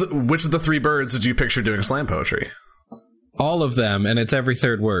 Griffin. Which of the three birds did you picture doing slam poetry? All of them, and it's every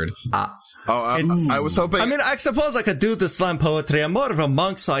third word. I was hoping... I mean, I suppose I could do the slam poetry. I'm more of a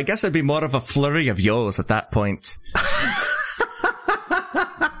monk, so I guess it'd be more of a flurry of yo's at that point.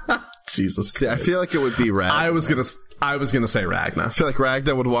 Jesus. See, I feel like it would be Ragnar. I was gonna say Ragnar. I feel like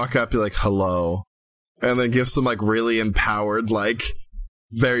Ragnar would walk up, be like, hello, and then give some, like, really empowered, like,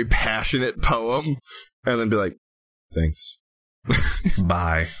 very passionate poem, and then be like, thanks.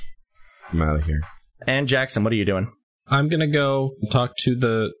 Bye. I'm out of here. And Jackson, what are you doing? I'm gonna go talk to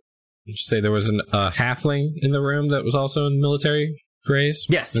the... Did you say there was a halfling in the room that was also in military grace?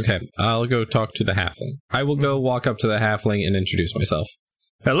 Yes. Okay, I'll go talk to the halfling. I will go walk up to the halfling and introduce myself.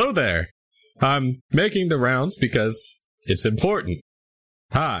 Hello there. I'm making the rounds because it's important.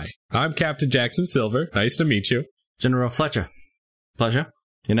 Hi, I'm Captain Jackson Silver. Nice to meet you. General Fletcher. Pleasure.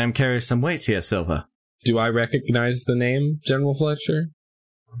 Your name carries some weight here, Silver. Do I recognize the name, General Fletcher?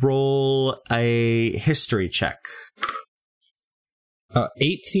 Roll a history check.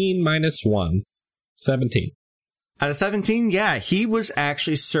 18 minus 1. 17. Out of 17, yeah, he was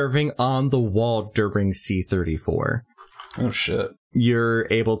actually serving on the wall during C-34. Oh shit. You're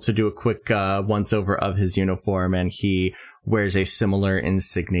able to do a quick once-over of his uniform, and he wears a similar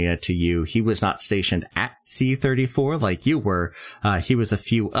insignia to you. He was not stationed at C-34 like you were. He was a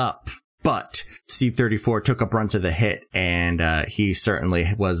few up, but C-34 took a brunt of the hit, and he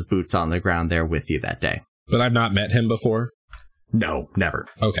certainly was boots on the ground there with you that day. But I've not met him before? No, never.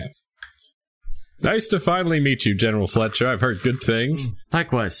 Okay. Nice to finally meet you, General Fletcher. I've heard good things.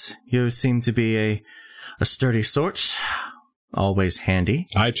 Likewise. You seem to be a sturdy sort. Always handy.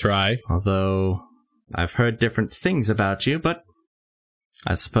 I try. Although I've heard different things about you, but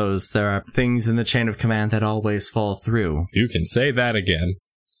I suppose there are things in the chain of command that always fall through. You can say that again.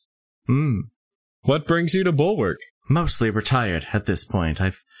 What brings you to Bulwark? Mostly retired at this point.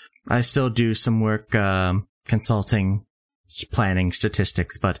 I still do some work consulting, planning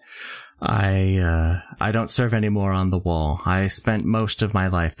statistics, but I don't serve anymore on the wall. I spent most of my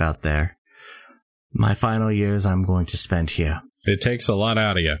life out there. My final years I'm going to spend here. It takes a lot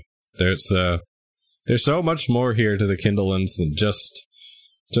out of you. There's so much more here to the Kindlelands than just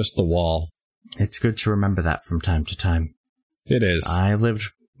the wall. It's good to remember that from time to time. It is. I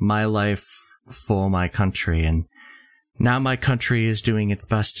lived my life for my country, and now my country is doing its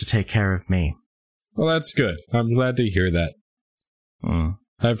best to take care of me. Well, that's good. I'm glad to hear that.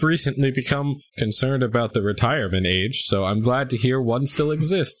 I've recently become concerned about the retirement age, so I'm glad to hear one still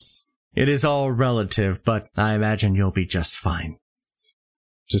exists. It is all relative, but I imagine you'll be just fine.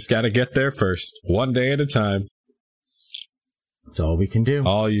 Just gotta get there first, one day at a time. That's all we can do.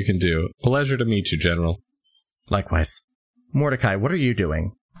 All you can do. Pleasure to meet you, General. Likewise. Mordecai, what are you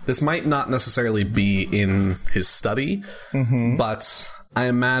doing? This might not necessarily be in his study, but I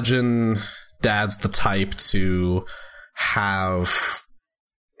imagine Dad's the type to have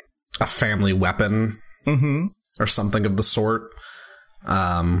a family weapon or something of the sort.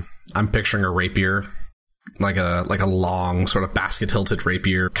 I'm picturing a rapier, like a long sort of basket-hilted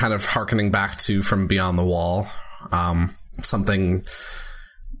rapier, kind of hearkening back to From Beyond the Wall. Something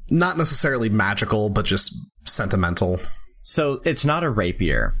not necessarily magical, but just sentimental. So it's not a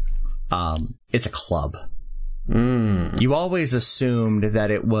rapier. It's a club. You always assumed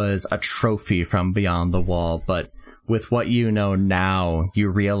that it was a trophy from Beyond the Wall, but with what you know now, you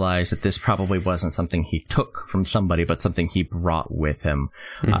realize that this probably wasn't something he took from somebody, but something he brought with him.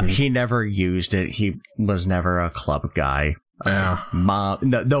 He never used it. He was never a club guy.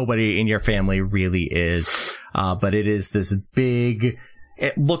 Nobody in your family really is. But it is this big,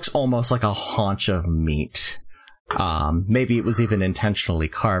 it looks almost like a haunch of meat. Maybe it was even intentionally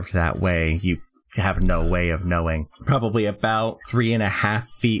carved that way. You have no way of knowing. Probably about 3.5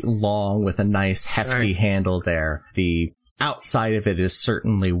 feet long with a nice hefty handle there. The outside of it is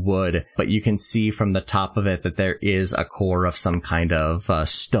certainly wood, but you can see from the top of it that there is a core of some kind of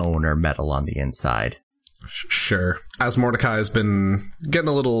stone or metal on the inside. Sure. As Mordecai has been getting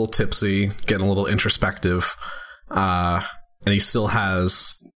a little tipsy, getting a little introspective, and he still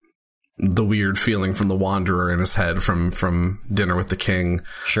has the weird feeling from the Wanderer in his head from Dinner with the King.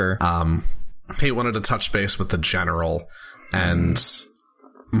 Sure. He wanted to touch base with the general, and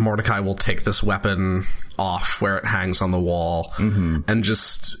Mordecai will take this weapon off where it hangs on the wall, and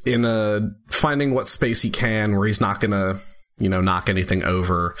just finding what space he can where he's not gonna, knock anything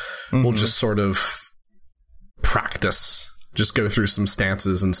over, will just sort of practice, just go through some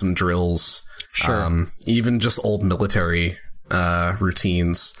stances and some drills, even just old military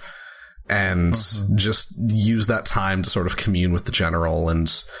routines, and just use that time to sort of commune with the general. And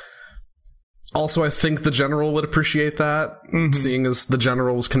also, I think the general would appreciate that, seeing as the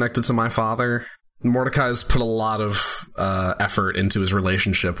general was connected to my father. Mordecai's put a lot of effort into his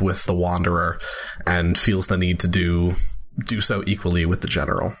relationship with the Wanderer, and feels the need to do so equally with the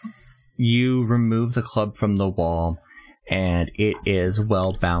general. You remove the club from the wall, and it is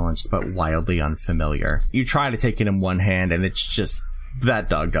well balanced but wildly unfamiliar. You try to take it in one hand, and it's just that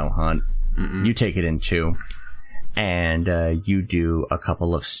dog don't hunt. You take it in two, and you do a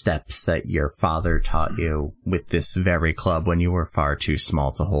couple of steps that your father taught you with this very club when you were far too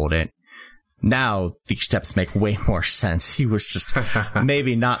small to hold it. Now, these steps make way more sense. He was just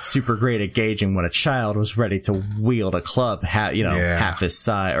maybe not super great at gauging when a child was ready to wield a club, half his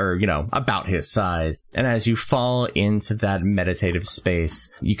size, or, about his size. And as you fall into that meditative space,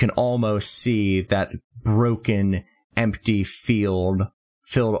 you can almost see that broken, empty field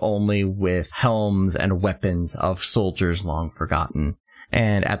filled only with helms and weapons of soldiers long forgotten.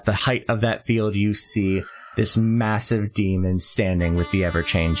 And at the height of that field, you see this massive demon standing with the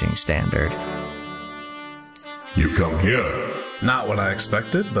ever-changing standard. You come here. Not what I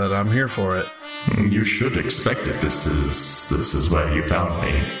expected, but I'm here for it. You should expect it. This is where you found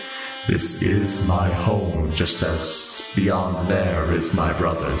me. This is my home, just as beyond there is my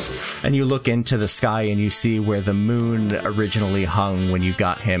brother's. And you look into the sky and you see where the moon originally hung when you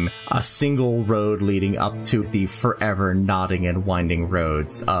got him, a single road leading up to the forever nodding and winding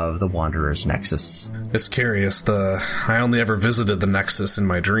roads of the Wanderer's Nexus. It's curious, I only ever visited the Nexus in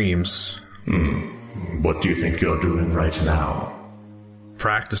my dreams. What do you think you're doing right now?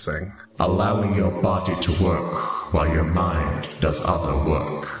 Practicing. Allowing your body to work while your mind does other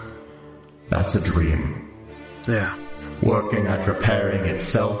work. That's a dream. Yeah. Working at repairing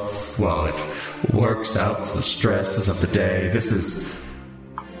itself while it works out the stresses of the day. This is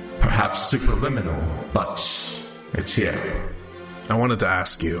perhaps subliminal, but it's here. I wanted to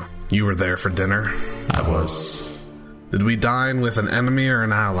ask you. You were there for dinner? I was. Did we dine with an enemy or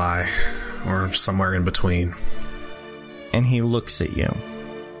an ally? Or somewhere in between? And he looks at you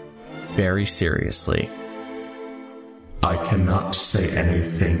very seriously. I cannot say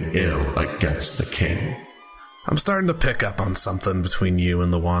anything ill against the king. I'm starting to pick up on something between you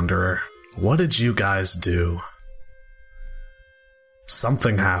and the Wanderer. What did you guys do?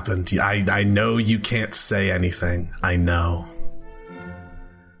 Something happened. I know you can't say anything. I know.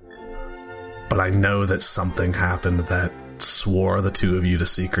 But I know that something happened that swore the two of you to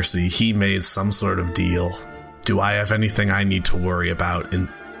secrecy. He made some sort of deal. Do I have anything I need to worry about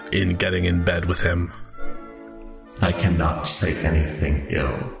in getting in bed with him? I cannot say anything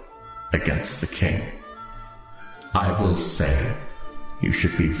ill against the king. I will say you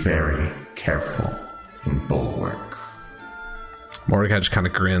should be very careful in Bulwark. Mordecai just kind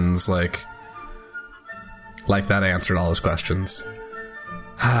of grins like that answered all his questions.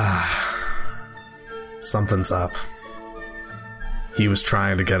 Something's up. He was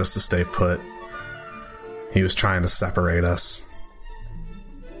trying to get us to stay put. He was trying to separate us.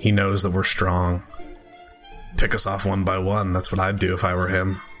 He knows that we're strong. Pick us off one by one. That's what I'd do if I were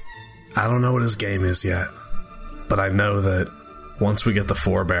him. I don't know what his game is yet, but I know that once we get the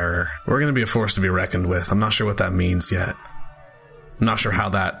Forebearer, we're going to be a force to be reckoned with. I'm not sure what that means yet. I'm not sure how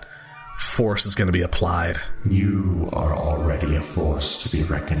that force is going to be applied. You are already a force to be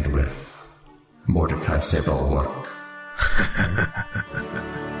reckoned with. Mordecai Bulwark.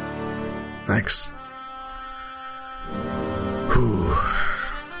 Thanks. Whew.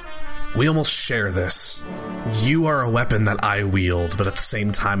 We almost share this. You are a weapon that I wield, but at the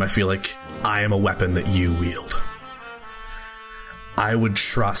same time I feel like I am a weapon that you wield. I would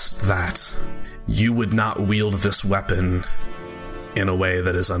trust that you would not wield this weapon in a way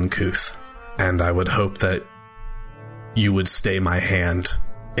that is uncouth, and I would hope that you would stay my hand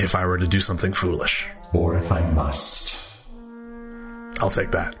if I were to do something foolish. Or if I must. I'll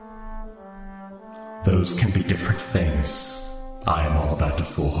take that. Those can be different things. I am all about a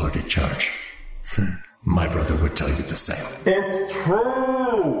foolhardy charge. My brother would tell you the same. It's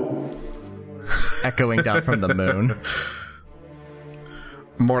true! Echoing down from the moon.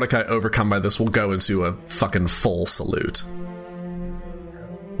 Mordecai, overcome by this, will go into a fucking full salute.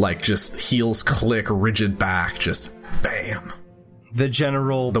 Like, just heels click, rigid back, just bam. The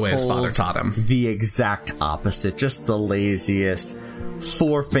general the way his father pulls taught him. The exact opposite, just the laziest.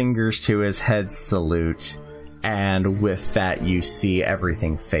 4 fingers to his head salute. And with that, you see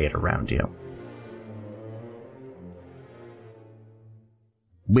everything fade around you.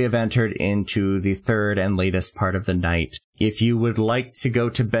 We have entered into the third and latest part of the night. If you would like to go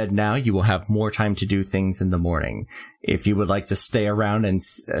to bed now, you will have more time to do things in the morning. If you would like to stay around and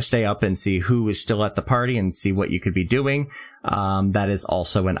stay up and see who is still at the party and see what you could be doing, that is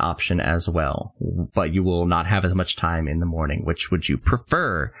also an option as well. But you will not have as much time in the morning. Which would you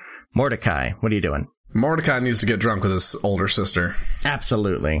prefer? Mordecai, what are you doing? Mordecai needs to get drunk with his older sister.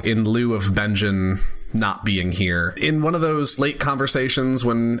 Absolutely. In lieu of Benjen not being here. In one of those late conversations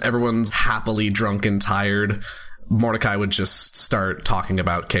when everyone's happily drunk and tired, Mordecai would just start talking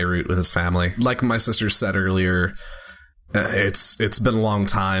about K-Root with his family. Like my sister said earlier, it's been a long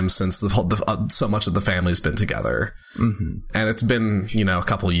time since so much of the family's been together. Mm-hmm. And it's been, a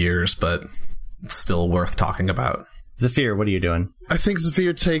couple years, but it's still worth talking about. Zafir, what are you doing? I think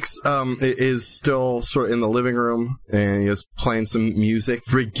Zafir is still sort of in the living room and is playing some music,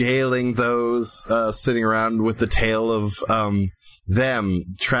 regaling those sitting around with the tale of them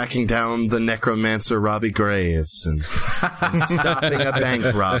tracking down the necromancer Robbie Graves and stopping a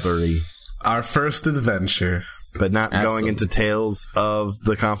bank robbery. Our first adventure. But not going into tales of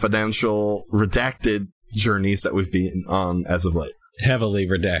the confidential, redacted journeys that we've been on as of late. Heavily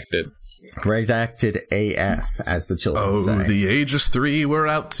redacted. Redacted AF, as the children say. Oh, the ages 3 were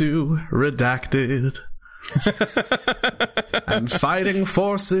out too redacted. And fighting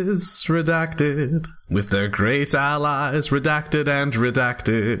forces, redacted, with their great allies, redacted and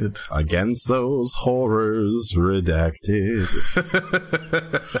redacted. Against those horrors, redacted.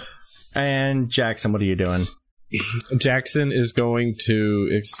 And Jackson, what are you doing? Jackson is going to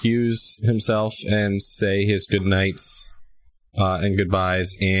excuse himself and say his good nights and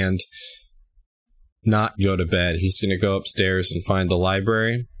goodbyes and not go to bed. He's going to go upstairs and find the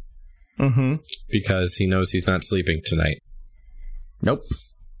library because he knows he's not sleeping tonight. Nope.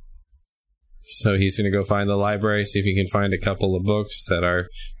 So he's going to go find the library, see if he can find a couple of books that are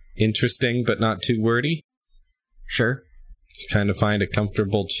interesting but not too wordy. Sure. Just kind of find a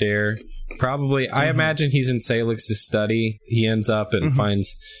comfortable chair. Probably, I imagine he's in Salix's study. He ends up and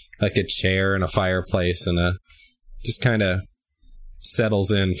finds like a chair and a fireplace and just kind of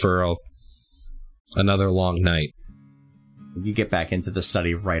settles in for another long night. You get back into the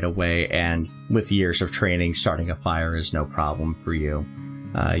study right away, and with years of training, starting a fire is no problem for you.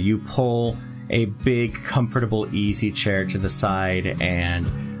 You pull a big, comfortable, easy chair to the side,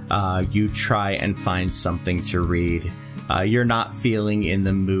 and you try and find something to read. You're not feeling in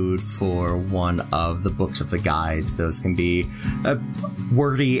the mood for one of the books of the guides. Those can be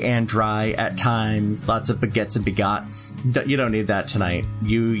wordy and dry at times, lots of begets and begots. You don't need that tonight.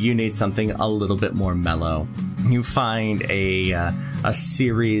 You need something a little bit more mellow. You find a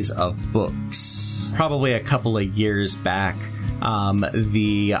series of books, probably a couple of years back,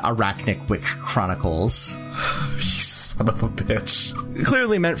 the Arachnic Chronicles. Son of a bitch.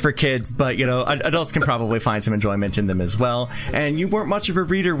 Clearly meant for kids, but, adults can probably find some enjoyment in them as well. And you weren't much of a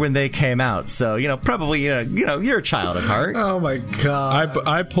reader when they came out, so, probably, you're a child at heart. Oh my god.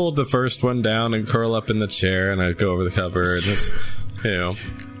 I pulled the first one down and curl up in the chair, and I go over the cover, and it's,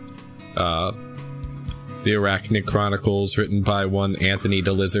 the Arachnic Chronicles, written by one Anthony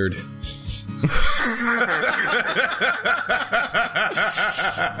DeLizard.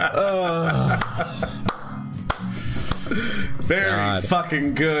 Very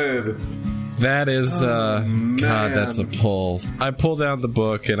fucking good. That is, God, that's a pull. I pull down the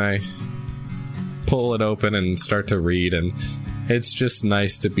book and I pull it open and start to read, and it's just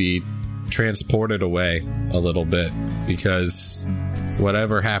nice to be transported away a little bit, because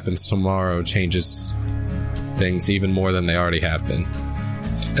whatever happens tomorrow changes things even more than they already have been.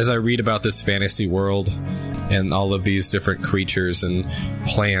 As I read about this fantasy world and all of these different creatures and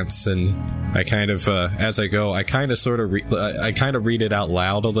plants, and I kind of, as I go, I kind of read it out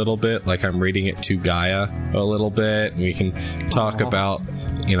loud a little bit, like I'm reading it to Gaia a little bit, and we can talk about,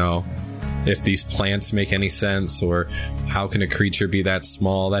 if these plants make any sense, or how can a creature be that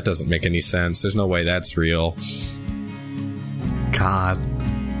small? That doesn't make any sense. There's no way that's real. God.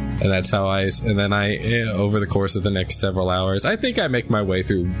 And that's how and then over the course of the next several hours, I think I make my way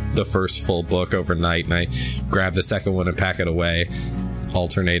through the first full book overnight, and I grab the second one and pack it away,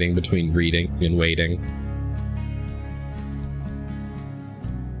 alternating between reading and waiting.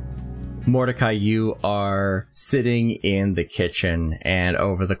 Mordecai, you are sitting in the kitchen, and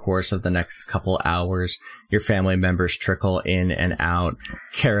over the course of the next couple hours, your family members trickle in and out.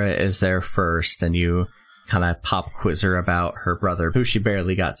 Kara is there first, and you kind of pop quiz her about her brother, who she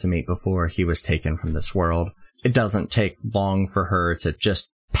barely got to meet before he was taken from this world. It doesn't take long for her to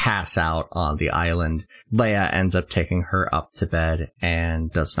just pass out on the island. Leia ends up taking her up to bed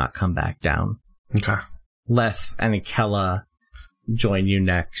and does not come back down. Okay. Leth and Kella join you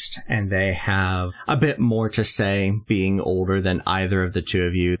next, and they have a bit more to say. Being older than either of the two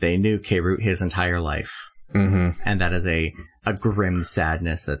of you, they knew K-Root his entire life. And that is a grim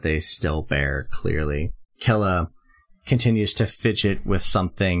sadness that they still bear, clearly. Kella continues to fidget with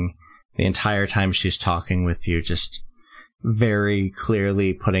something the entire time she's talking with you, just very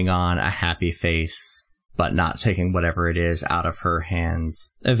clearly putting on a happy face, but not taking whatever it is out of her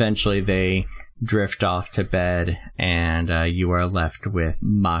hands. Eventually, they drift off to bed, and you are left with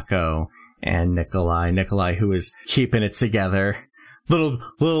Mako and Nikolai. Nikolai, who is keeping it together.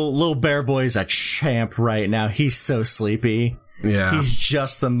 Little bear boy's a champ right now. He's so sleepy. Yeah. He's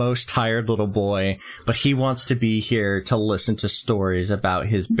just the most tired little boy, but he wants to be here to listen to stories about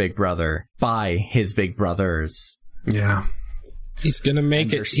his big brother by his big brothers. Yeah. He's gonna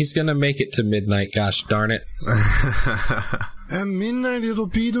make it. He's gonna make it to midnight. Gosh darn it! At midnight, it'll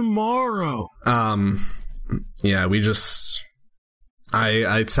be tomorrow. Yeah.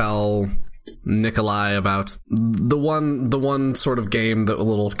 I tell Nikolai about the one sort of game, the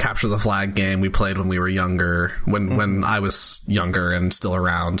little capture the flag game we played when we were younger, when I was younger and still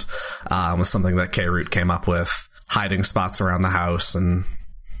around, was something that K-Root came up with, hiding spots around the house and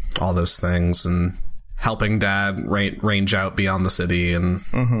all those things, and helping Dad range out beyond the city and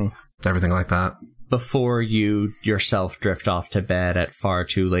everything like that. before you yourself drift off to bed at far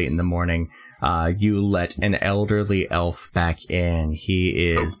too late in the morning, you let an elderly elf back in. He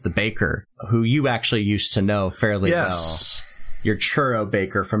is the baker, who you actually used to know fairly well. Your churro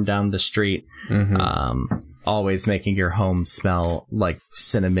baker from down the street. Always making your home smell like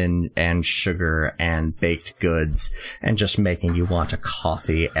cinnamon and sugar and baked goods, and just making you want a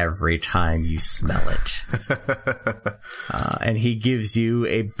coffee every time you smell it. And he gives you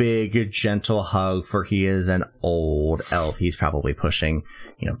a big, gentle hug, for he is an old elf. He's probably pushing,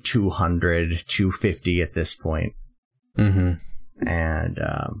 200, 250 at this point. And,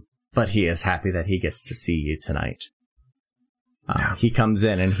 but he is happy that he gets to see you tonight. He comes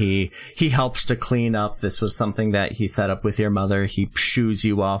in and he helps to clean up. This was something that he set up with your mother. He shoos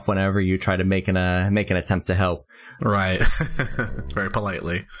you off whenever you try to make an attempt to help. Right. Very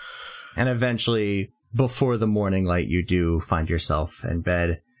politely. And eventually, before the morning light, you do find yourself in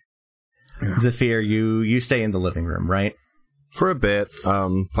bed. Yeah. Zephyr, you stay in the living room, right? For a bit,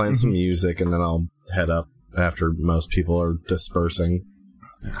 playing some music, and then I'll head up after most people are dispersing.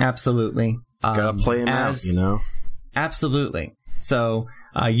 Absolutely. Gotta play him out, Absolutely. So,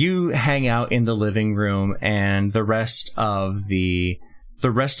 you hang out in the living room, and the rest of the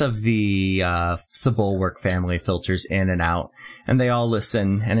Sebulwark family filters in and out, and they all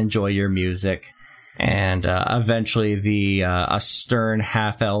listen and enjoy your music. And eventually, a stern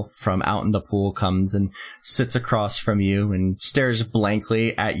half-elf from out in the pool comes and sits across from you and stares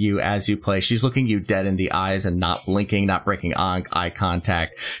blankly at you as you play. She's looking you dead in the eyes and not blinking, not breaking eye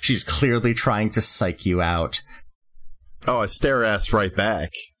contact. She's clearly trying to psych you out. Oh, I stare ass right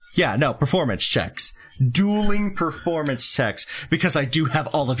back. Yeah, no, performance checks. Dueling performance checks, because I do have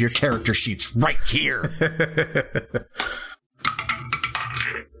all of your character sheets right here.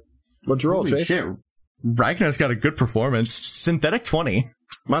 What'd you roll, Chase? Shit. Ragnar's got a good performance. Synthetic 20.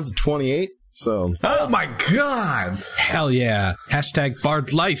 Mine's a 28, so... Oh my god! Hell yeah. Hashtag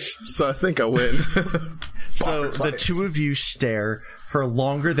Bard Life. So I think I win. So the two of you stare for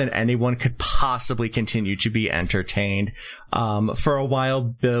longer than anyone could possibly continue to be entertained. For a while,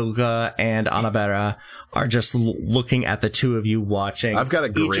 Bilga and Anabera are just looking at the two of you watching. I've got a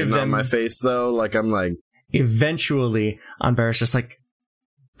grin on my face, though. I'm like... Eventually, Anabera's just like,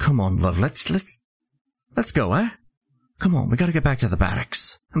 come on, love, let's go, eh? Come on, we gotta get back to the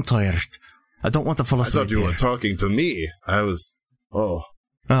barracks. I'm tired. I don't want to fall asleep. I thought you were talking to me. I was... Oh,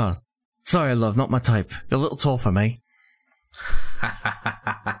 sorry, love, not my type. You're a little tall for me.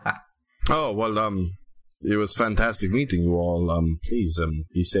 Oh, well, it was fantastic meeting you all. Please,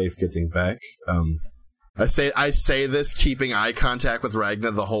 be safe getting back. I say this keeping eye contact with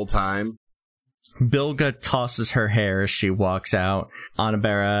Ragnar the whole time. Bilga tosses her hair as she walks out.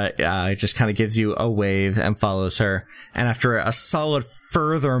 Anabera just kind of gives you a wave and follows her. And after a solid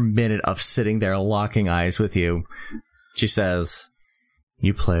further minute of sitting there locking eyes with you, she says,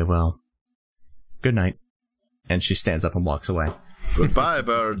 "You play well. Good night." And she stands up and walks away. Goodbye,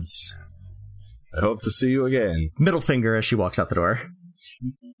 birds. I hope to see you again. Middle finger as she walks out the door.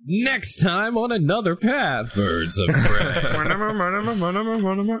 Next time on another path, Birds of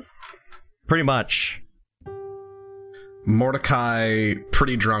Prey. Pretty much. Mordecai,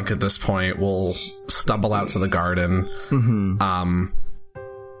 pretty drunk at this point, will stumble out to the garden. Mm-hmm.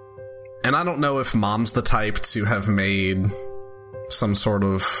 And I don't know if Mom's the type to have made some sort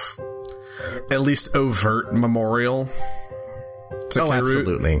of at least overt memorial to Kaerut.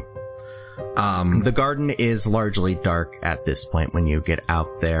 Absolutely. The garden is largely dark at this point when you get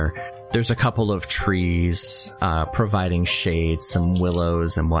out there. There's a couple of trees providing shade, some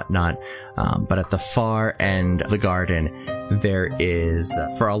willows and whatnot. But at the far end of the garden, there is,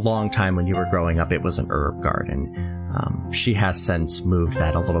 for a long time when you were growing up, it was an herb garden. She has since moved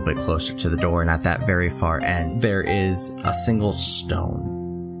that a little bit closer to the door, and at that very far end, there is a single stone.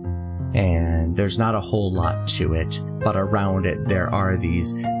 And there's not a whole lot to it, but around it there are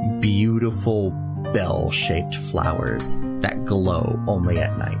these beautiful bell-shaped flowers that glow only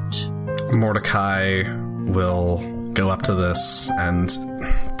at night. Mordecai will go up to this and,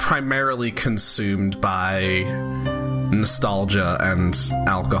 primarily consumed by nostalgia and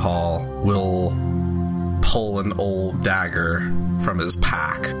alcohol, will pull an old dagger from his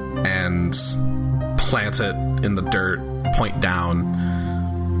pack and plant it in the dirt, point down.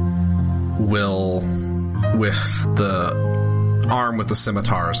 Will, with the arm with the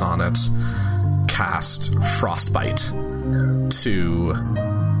scimitars on it, cast Frostbite to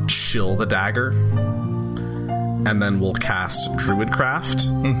chill the dagger, and then we'll cast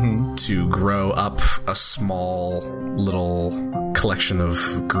Druidcraft to grow up a small little collection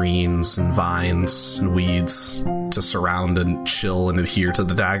of greens and vines and weeds to surround and chill and adhere to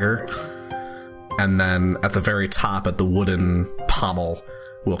the dagger. and then at the very top, at the wooden pommel,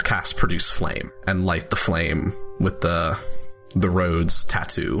 will cast Produce Flame and light the flame with the Rhodes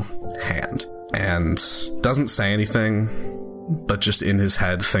tattoo hand. And doesn't say anything, but just in his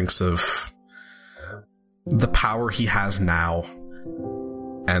head thinks of the power he has now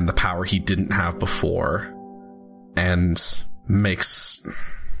and the power he didn't have before, and makes...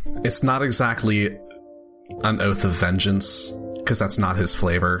 It's not exactly an oath of vengeance, because that's not his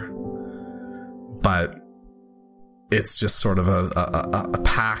flavor, but it's just sort of a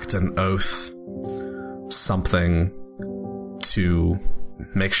pact, an oath, something to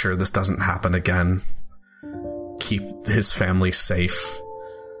make sure this doesn't happen again, keep his family safe,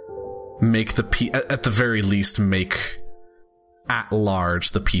 make at the very least, make at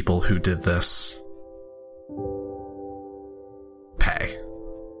large the people who did this pay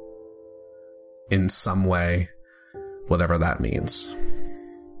in some way, whatever that means.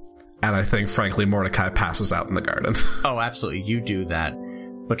 And I think, frankly, Mordecai passes out in the garden. Oh, absolutely. You do that.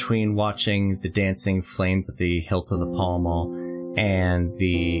 Between watching the dancing flames at the hilt of the pommel and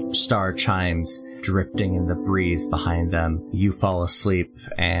the star chimes drifting in the breeze behind them, you fall asleep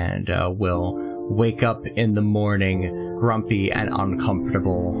and will wake up in the morning grumpy and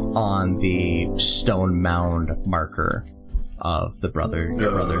uncomfortable on the stone mound marker of your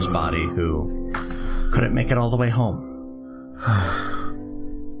brother's body, who couldn't make it all the way home.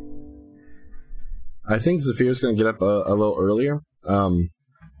 I think Zephyr's going to get up a little earlier.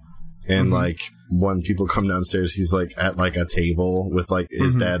 And like when people come downstairs, he's like at like a table with like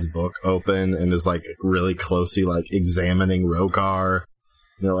his dad's book open and is like really closely like examining Rogar,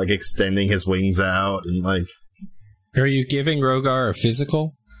 you know, like extending his wings out and like. Are you giving Rogar a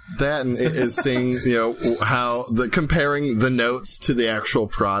physical? That and it is seeing, you know, how comparing the notes to the actual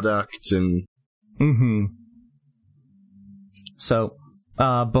product and. So,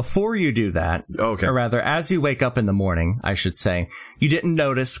 before you do that, okay. Or rather, as you wake up in the morning, I should say, you didn't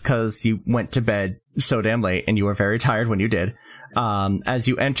notice because you went to bed so damn late and you were very tired when you did. When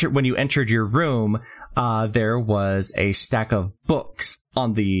you entered your room, there was a stack of books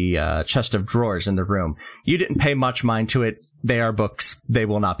on the chest of drawers in the room. You didn't pay much mind to it. They are books. They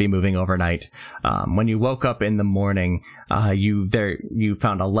will not be moving overnight. When you woke up in the morning, you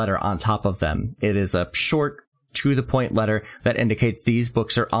found a letter on top of them. It is a short, to-the-point letter that indicates these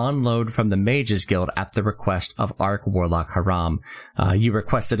books are on load from the Mages Guild at the request of Arc Warlock Haram. You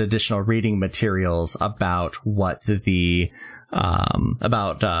requested additional reading materials about what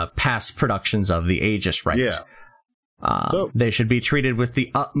about past productions of the Aegis Rite. Yeah. They should be treated with the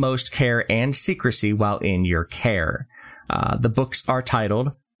utmost care and secrecy while in your care. The books are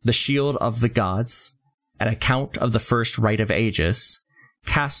titled The Shield of the Gods, An Account of the First Rite of Aegis,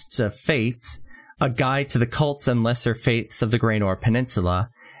 Casts of Faith, A Guide to the Cults and Lesser Faiths of the Graynor Peninsula,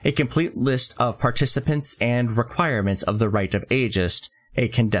 a complete list of participants and requirements of the Rite of Aegis, a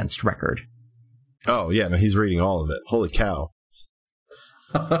condensed record. Oh, yeah, no, he's reading all of it. Holy cow.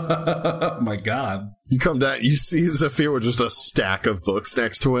 Oh my god. You come down, you see Zephyr with just a stack of books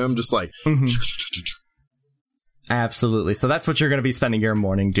next to him, just like... Absolutely. So that's what you're going to be spending your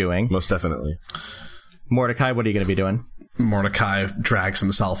morning doing. Most definitely. Mordecai, what are you going to be doing? Mordecai drags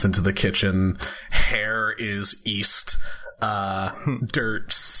himself into the kitchen. Hair is east.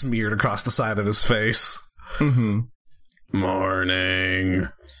 Dirt smeared across the side of his face. Morning.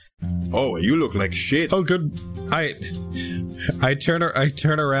 Oh, you look like shit. Oh, good. I turn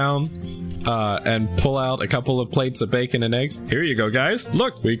around and pull out a couple of plates of bacon and eggs. Here you go, guys.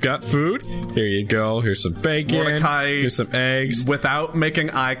 Look, we've got food. Here you go. Here's some bacon. Mordecai, here's some eggs. Without making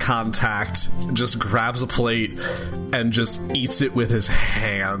eye contact, just grabs a plate and just eats it with his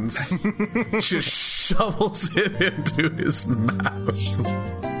hands. Just shovels it into his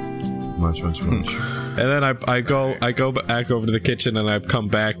mouth. Much. And then I go back over to the kitchen and I come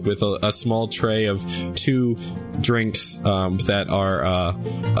back with a small tray of 2 drinks that are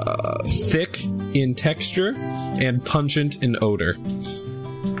thick in texture and pungent in odor.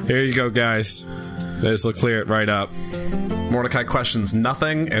 Here you go, guys. This will clear it right up. Mordecai questions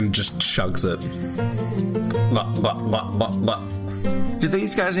nothing and just chugs it. Do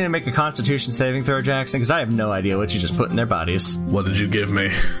these guys need to make a Constitution saving throw, Jackson? Because I have no idea what you just put in their bodies. What did you give me?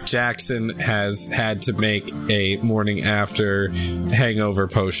 Jackson has had to make a morning after hangover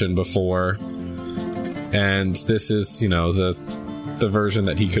potion before. And this is, you know, the version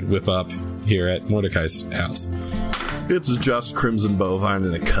that he could whip up here at Mordecai's house. It's just Crimson Bovine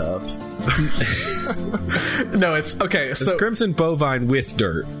in a cup. No, it's... Okay, so... It's Crimson Bovine with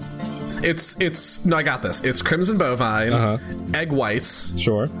dirt. It's no, I got this. It's Crimson Bovine, egg whites,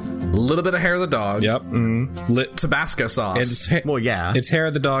 sure, little bit of hair of the dog. Yep. Lit Tabasco sauce. And Well, yeah. it's hair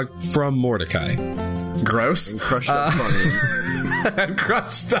of the dog from Mordecai. Gross. Crushed up onions. And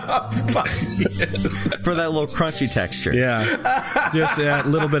crushed up. For that little crunchy texture. Yeah. Just that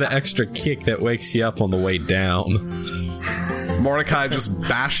little bit of extra kick that wakes you up on the way down. Mordecai just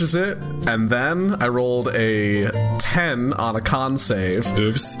bashes it, and then I rolled a 10 on a con save.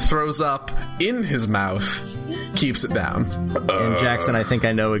 Oops. Throws up in his mouth, keeps it down. And Jackson, I think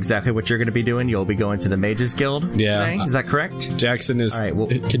I know exactly what you're going to be doing. You'll be going to the Mages Guild Yeah. today. Is that correct? Jackson is All right, well-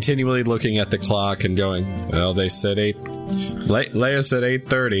 continually looking at the clock and going, well, they said 8. Leia said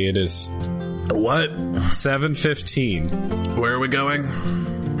 8:30. It is What? 7:15. Where are we going?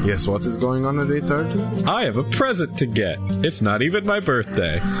 Yes, what is going on at 8:30? I have a present to get. It's not even my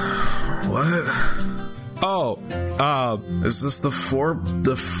birthday. What? Oh, Is this the four?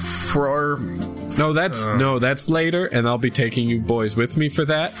 no, that's later, and I'll be taking you boys with me for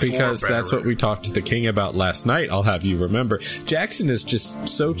that because that's Forebearer. what we talked to the king about last night. I'll have you remember. Jackson is just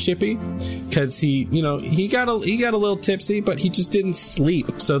so chippy because he got a little tipsy, but he just didn't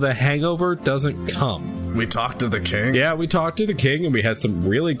sleep, so the hangover doesn't come. We talked to the king? Yeah, we talked to the king, and we had some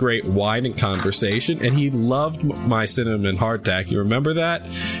really great wine and conversation, and he loved my cinnamon hardtack. You remember that?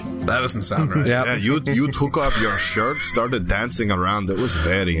 That doesn't sound right. Yeah. Yeah, you took off your shirt, started dancing around. It was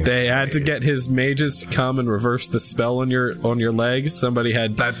very. They had to get his mages to come and reverse the spell on your legs. Somebody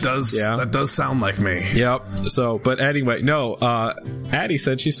had That does sound like me. Yep. So, but anyway, no. Addie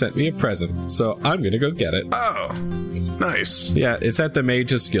said she sent me a present, so I'm gonna go get it. Oh, nice. Yeah, it's at the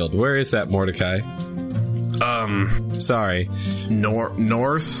Mages Guild. Where is that, Mordecai? Sorry.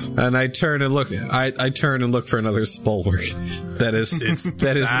 North? And I turn and look. I turn and look for another Spolwerk that is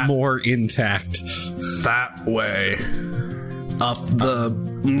that is more intact. That way. Up the...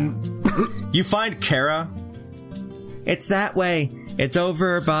 You find Kara. It's that way. It's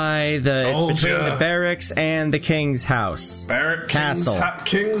over by the... Told It's between ya. the barracks and the king's house. Castle.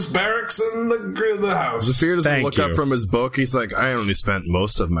 King's barracks and the house. Zafir doesn't Thank look you. up from his book. He's like, I only spent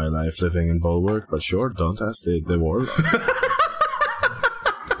most of my life living in Bulwark, but sure, don't ask the war.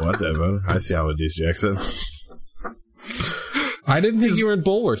 Whatever. I see how it is, Jackson. I didn't think you were in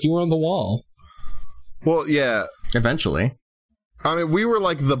Bulwark. You were on the wall. Well, yeah. Eventually. I mean, we were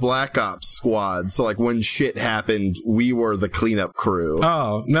like the Black Ops squad, so like when shit happened, we were the cleanup crew.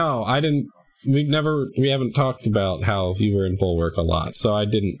 Oh no, I didn't. We haven't talked about how you were in Bulwark a lot, so I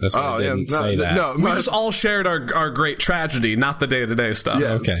didn't. That's why I didn't say that. No, We just all shared our great tragedy, not the day-to-day stuff.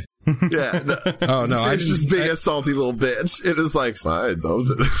 Yes. Okay. Yeah. No. Oh no, I Zafir's just didn't. being a salty little bitch. It is like, fine, don't.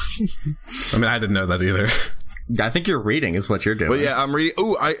 I mean, I didn't know that either. I think you're reading is what you're doing. But yeah, I'm reading.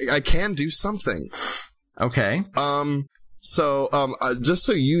 Ooh, I can do something. Okay. So, just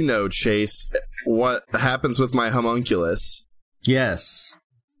so you know, Chase, what happens with my homunculus. Yes.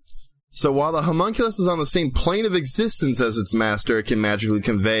 So while the homunculus is on the same plane of existence as its master, it can magically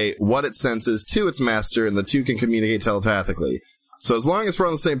convey what it senses to its master, and the two can communicate telepathically. So as long as we're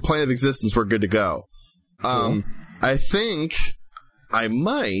on the same plane of existence, we're good to go. I think I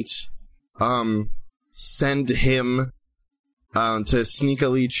might, send him, to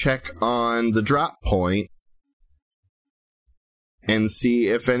sneakily check on the drop point and see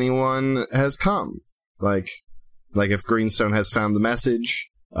if anyone has come. Like if Greenstone has found the message.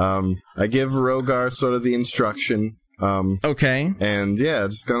 I give Rogar sort of the instruction. Okay. And yeah,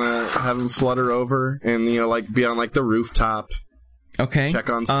 just gonna have him flutter over and, like be on like the rooftop, Okay. check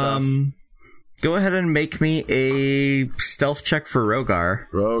on stuff. Go ahead and make me a stealth check for Rogar.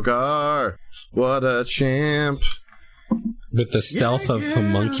 Rogar, what a champ. With the stealth of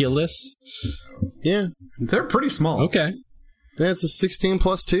homunculus. Yeah. They're pretty small. Okay. It's a 16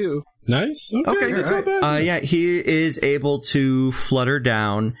 plus 2. Nice. Okay. That's not bad. Yeah, he is able to flutter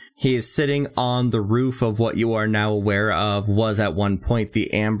down. He is sitting on the roof of what you are now aware of was at one point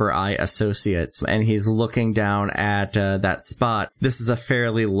the Amber Eye Associates, and he's looking down at that spot. This is a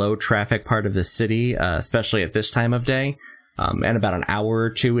fairly low traffic part of the city, especially at this time of day. In about an hour or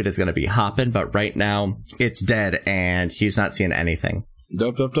two, it is going to be hopping, but right now it's dead, and he's not seeing anything.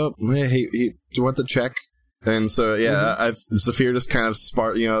 Dope. Yeah, he went to check. And so, yeah, Zafir just kind of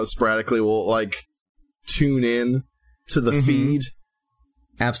sporadically will, like, tune in to the feed.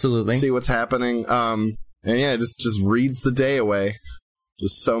 Absolutely. See what's happening. And yeah, just reads the day away.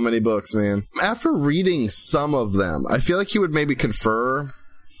 Just so many books, man. After reading some of them, I feel like he would maybe confer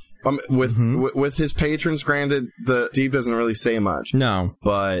with his patrons. Granted, the Deep doesn't really say much. No.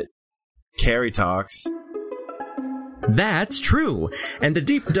 But Carrie talks. That's true. And the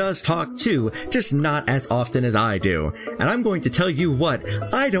Deep does talk too, just not as often as I do. And I'm going to tell you what,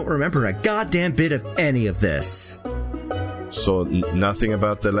 I don't remember a goddamn bit of any of this. So nothing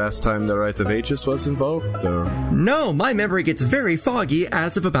about the last time the Rite of Ages was invoked, or? No, my memory gets very foggy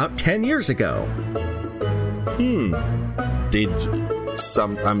as of about 10 years ago. I'm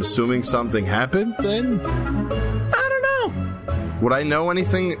assuming something happened then? I don't know. Would I know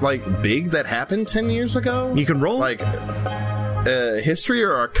anything, like, big that happened 10 years ago? You can roll. Like, history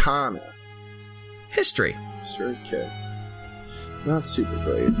or arcana? History. History, okay. Not super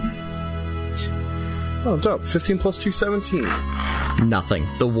great. Oh, dope. 15 plus 2, 17. Nothing.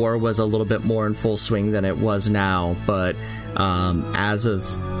 The war was a little bit more in full swing than it was now, but as of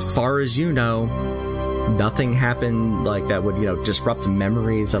far as you know, nothing happened like that would, disrupt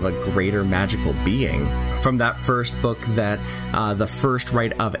memories of a greater magical being. From that first book that the first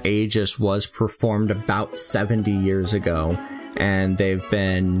Rite of Aegis was performed about 70 years ago, and they've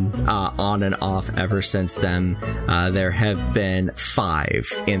been on and off ever since then. There have been 5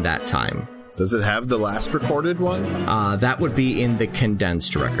 in that time. Does it have the last recorded one? That would be in the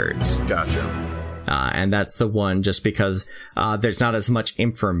condensed records. Gotcha. And that's the one, just because there's not as much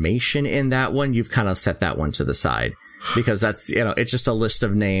information in that one, you've kind of set that one to the side. Because that's, it's just a list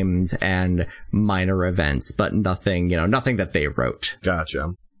of names and minor events, but nothing that they wrote.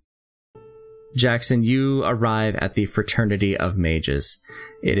 Gotcha. Jackson, you arrive at the Fraternity of Mages.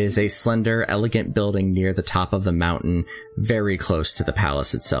 It is a slender, elegant building near the top of the mountain, very close to the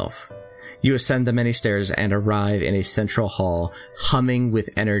palace itself. You ascend the many stairs and arrive in a central hall, humming with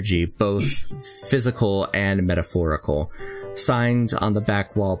energy, both physical and metaphorical. Signs on the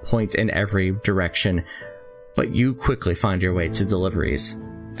back wall point in every direction, but you quickly find your way to deliveries.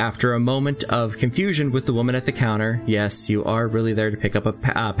 After a moment of confusion with the woman at the counter, yes, you are really there to pick up a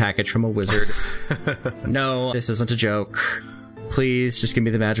package from a wizard. No, this isn't a joke. Please, just give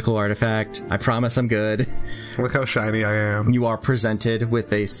me the magical artifact. I promise I'm good. Look how shiny I am. You are presented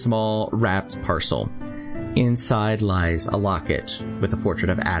with a small wrapped parcel. Inside lies a locket with a portrait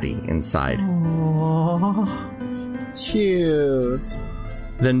of Addie inside. Aww. Cute.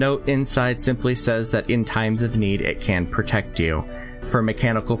 The note inside simply says that in times of need, it can protect you. For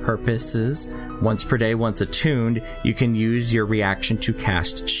mechanical purposes, once per day, once attuned, you can use your reaction to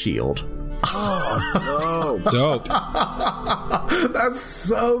cast Shield. Oh, Dope. That's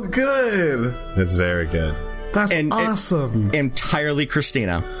so good. That's very good. That's awesome. Entirely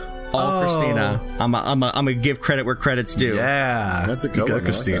Christina. All Christina. I'm gonna give credit where credit's due. Yeah. That's a good one,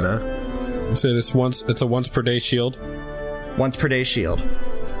 Christina. So it's a once per day shield. Once per day shield.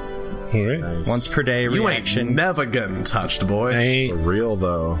 All right. Nice. Once per day You reaction. ain't never getting touched, boy. For real,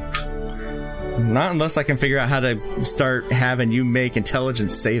 though. Not unless I can figure out how to start having you make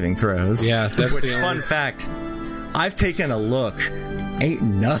intelligence saving throws. Yeah, that's Which, the only... fun fact, I've taken a look. Ain't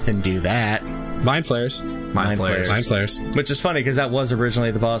nothing do that. Mind flares. Mind flares. Mind flares. Which is funny, because that was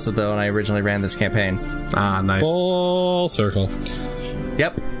originally the boss of when I originally ran this campaign. Ah, nice. Full circle.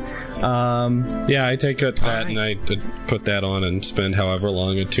 Yep. Yeah, I take that and I put that on and spend however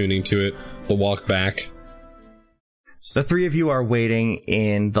long attuning to it. The walk back. The 3 of you are waiting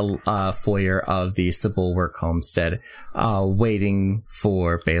in the foyer of the Sebulwark homestead, waiting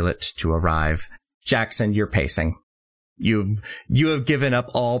for Baelit to arrive. Jackson, you're pacing. You have given up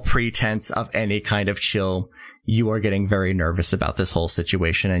all pretense of any kind of chill. You are getting very nervous about this whole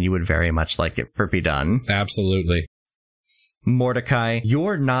situation, and you would very much like it to be done. Absolutely. Mordecai,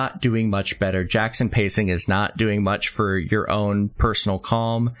 you're not doing much better. Jackson pacing is not doing much for your own personal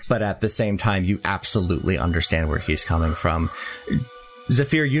calm, but at the same time, you absolutely understand where he's coming from.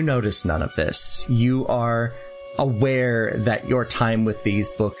 Zephyr, you notice none of this. You are aware that your time with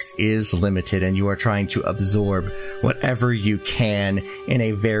these books is limited, and you are trying to absorb whatever you can in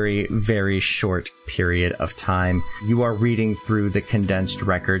a very, very short period of time. You are reading through the condensed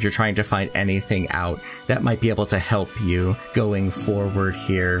record. You're trying to find anything out that might be able to help you going forward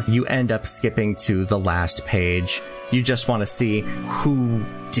here. You end up skipping to the last page. You just want to see who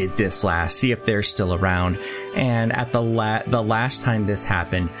did this last, see if they're still around. And at the last time this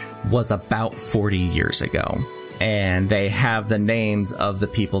happened was about 40 years ago. And they have the names of the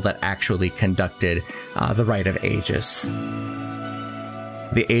people that actually conducted the Rite of Aegis.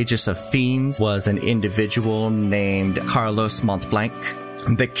 The Aegis of Fiends was an individual named Carlos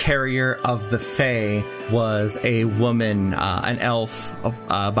Montblanc. The Carrier of the Fae was a woman, an elf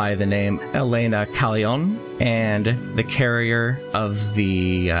by the name Elena Callion. And the Carrier of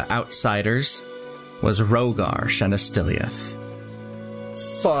the Outsiders was Rogar Shenastiliath.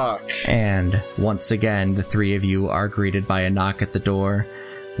 Fuck. And once again, the 3 of you are greeted by a knock at the door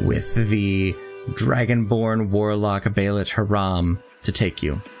with the Dragonborn Warlock Baelit Haram to take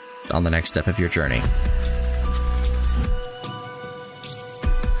you on the next step of your journey.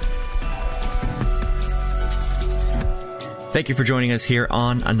 Thank you for joining us here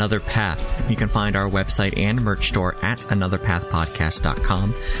on Another Path. You can find our website and merch store at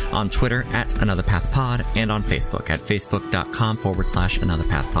anotherpathpodcast.com, on Twitter at anotherpathpod, and on Facebook at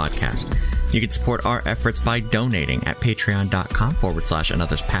facebook.com/anotherpathpodcast. You can support our efforts by donating at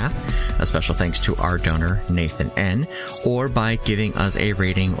patreon.com/anotherspath. A special thanks to our donor, Nathan N., or by giving us a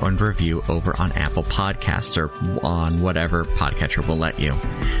rating and review over on Apple Podcasts or on whatever podcatcher will let you.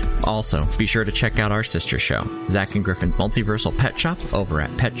 Also, be sure to check out our sister show, Zach and Griffin's Multiversal Pet Shop, over at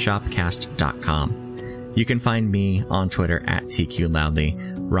petshopcast.com. You can find me on Twitter at TQLoudly,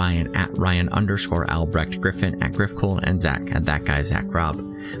 Ryan at Ryan_Albrecht, Griffin at Griffcool, and Zach at That Guy Zach Robb.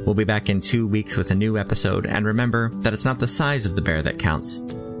 We'll be back in 2 weeks with a new episode, and remember that it's not the size of the bear that counts,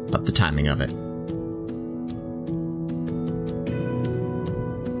 but the timing of it.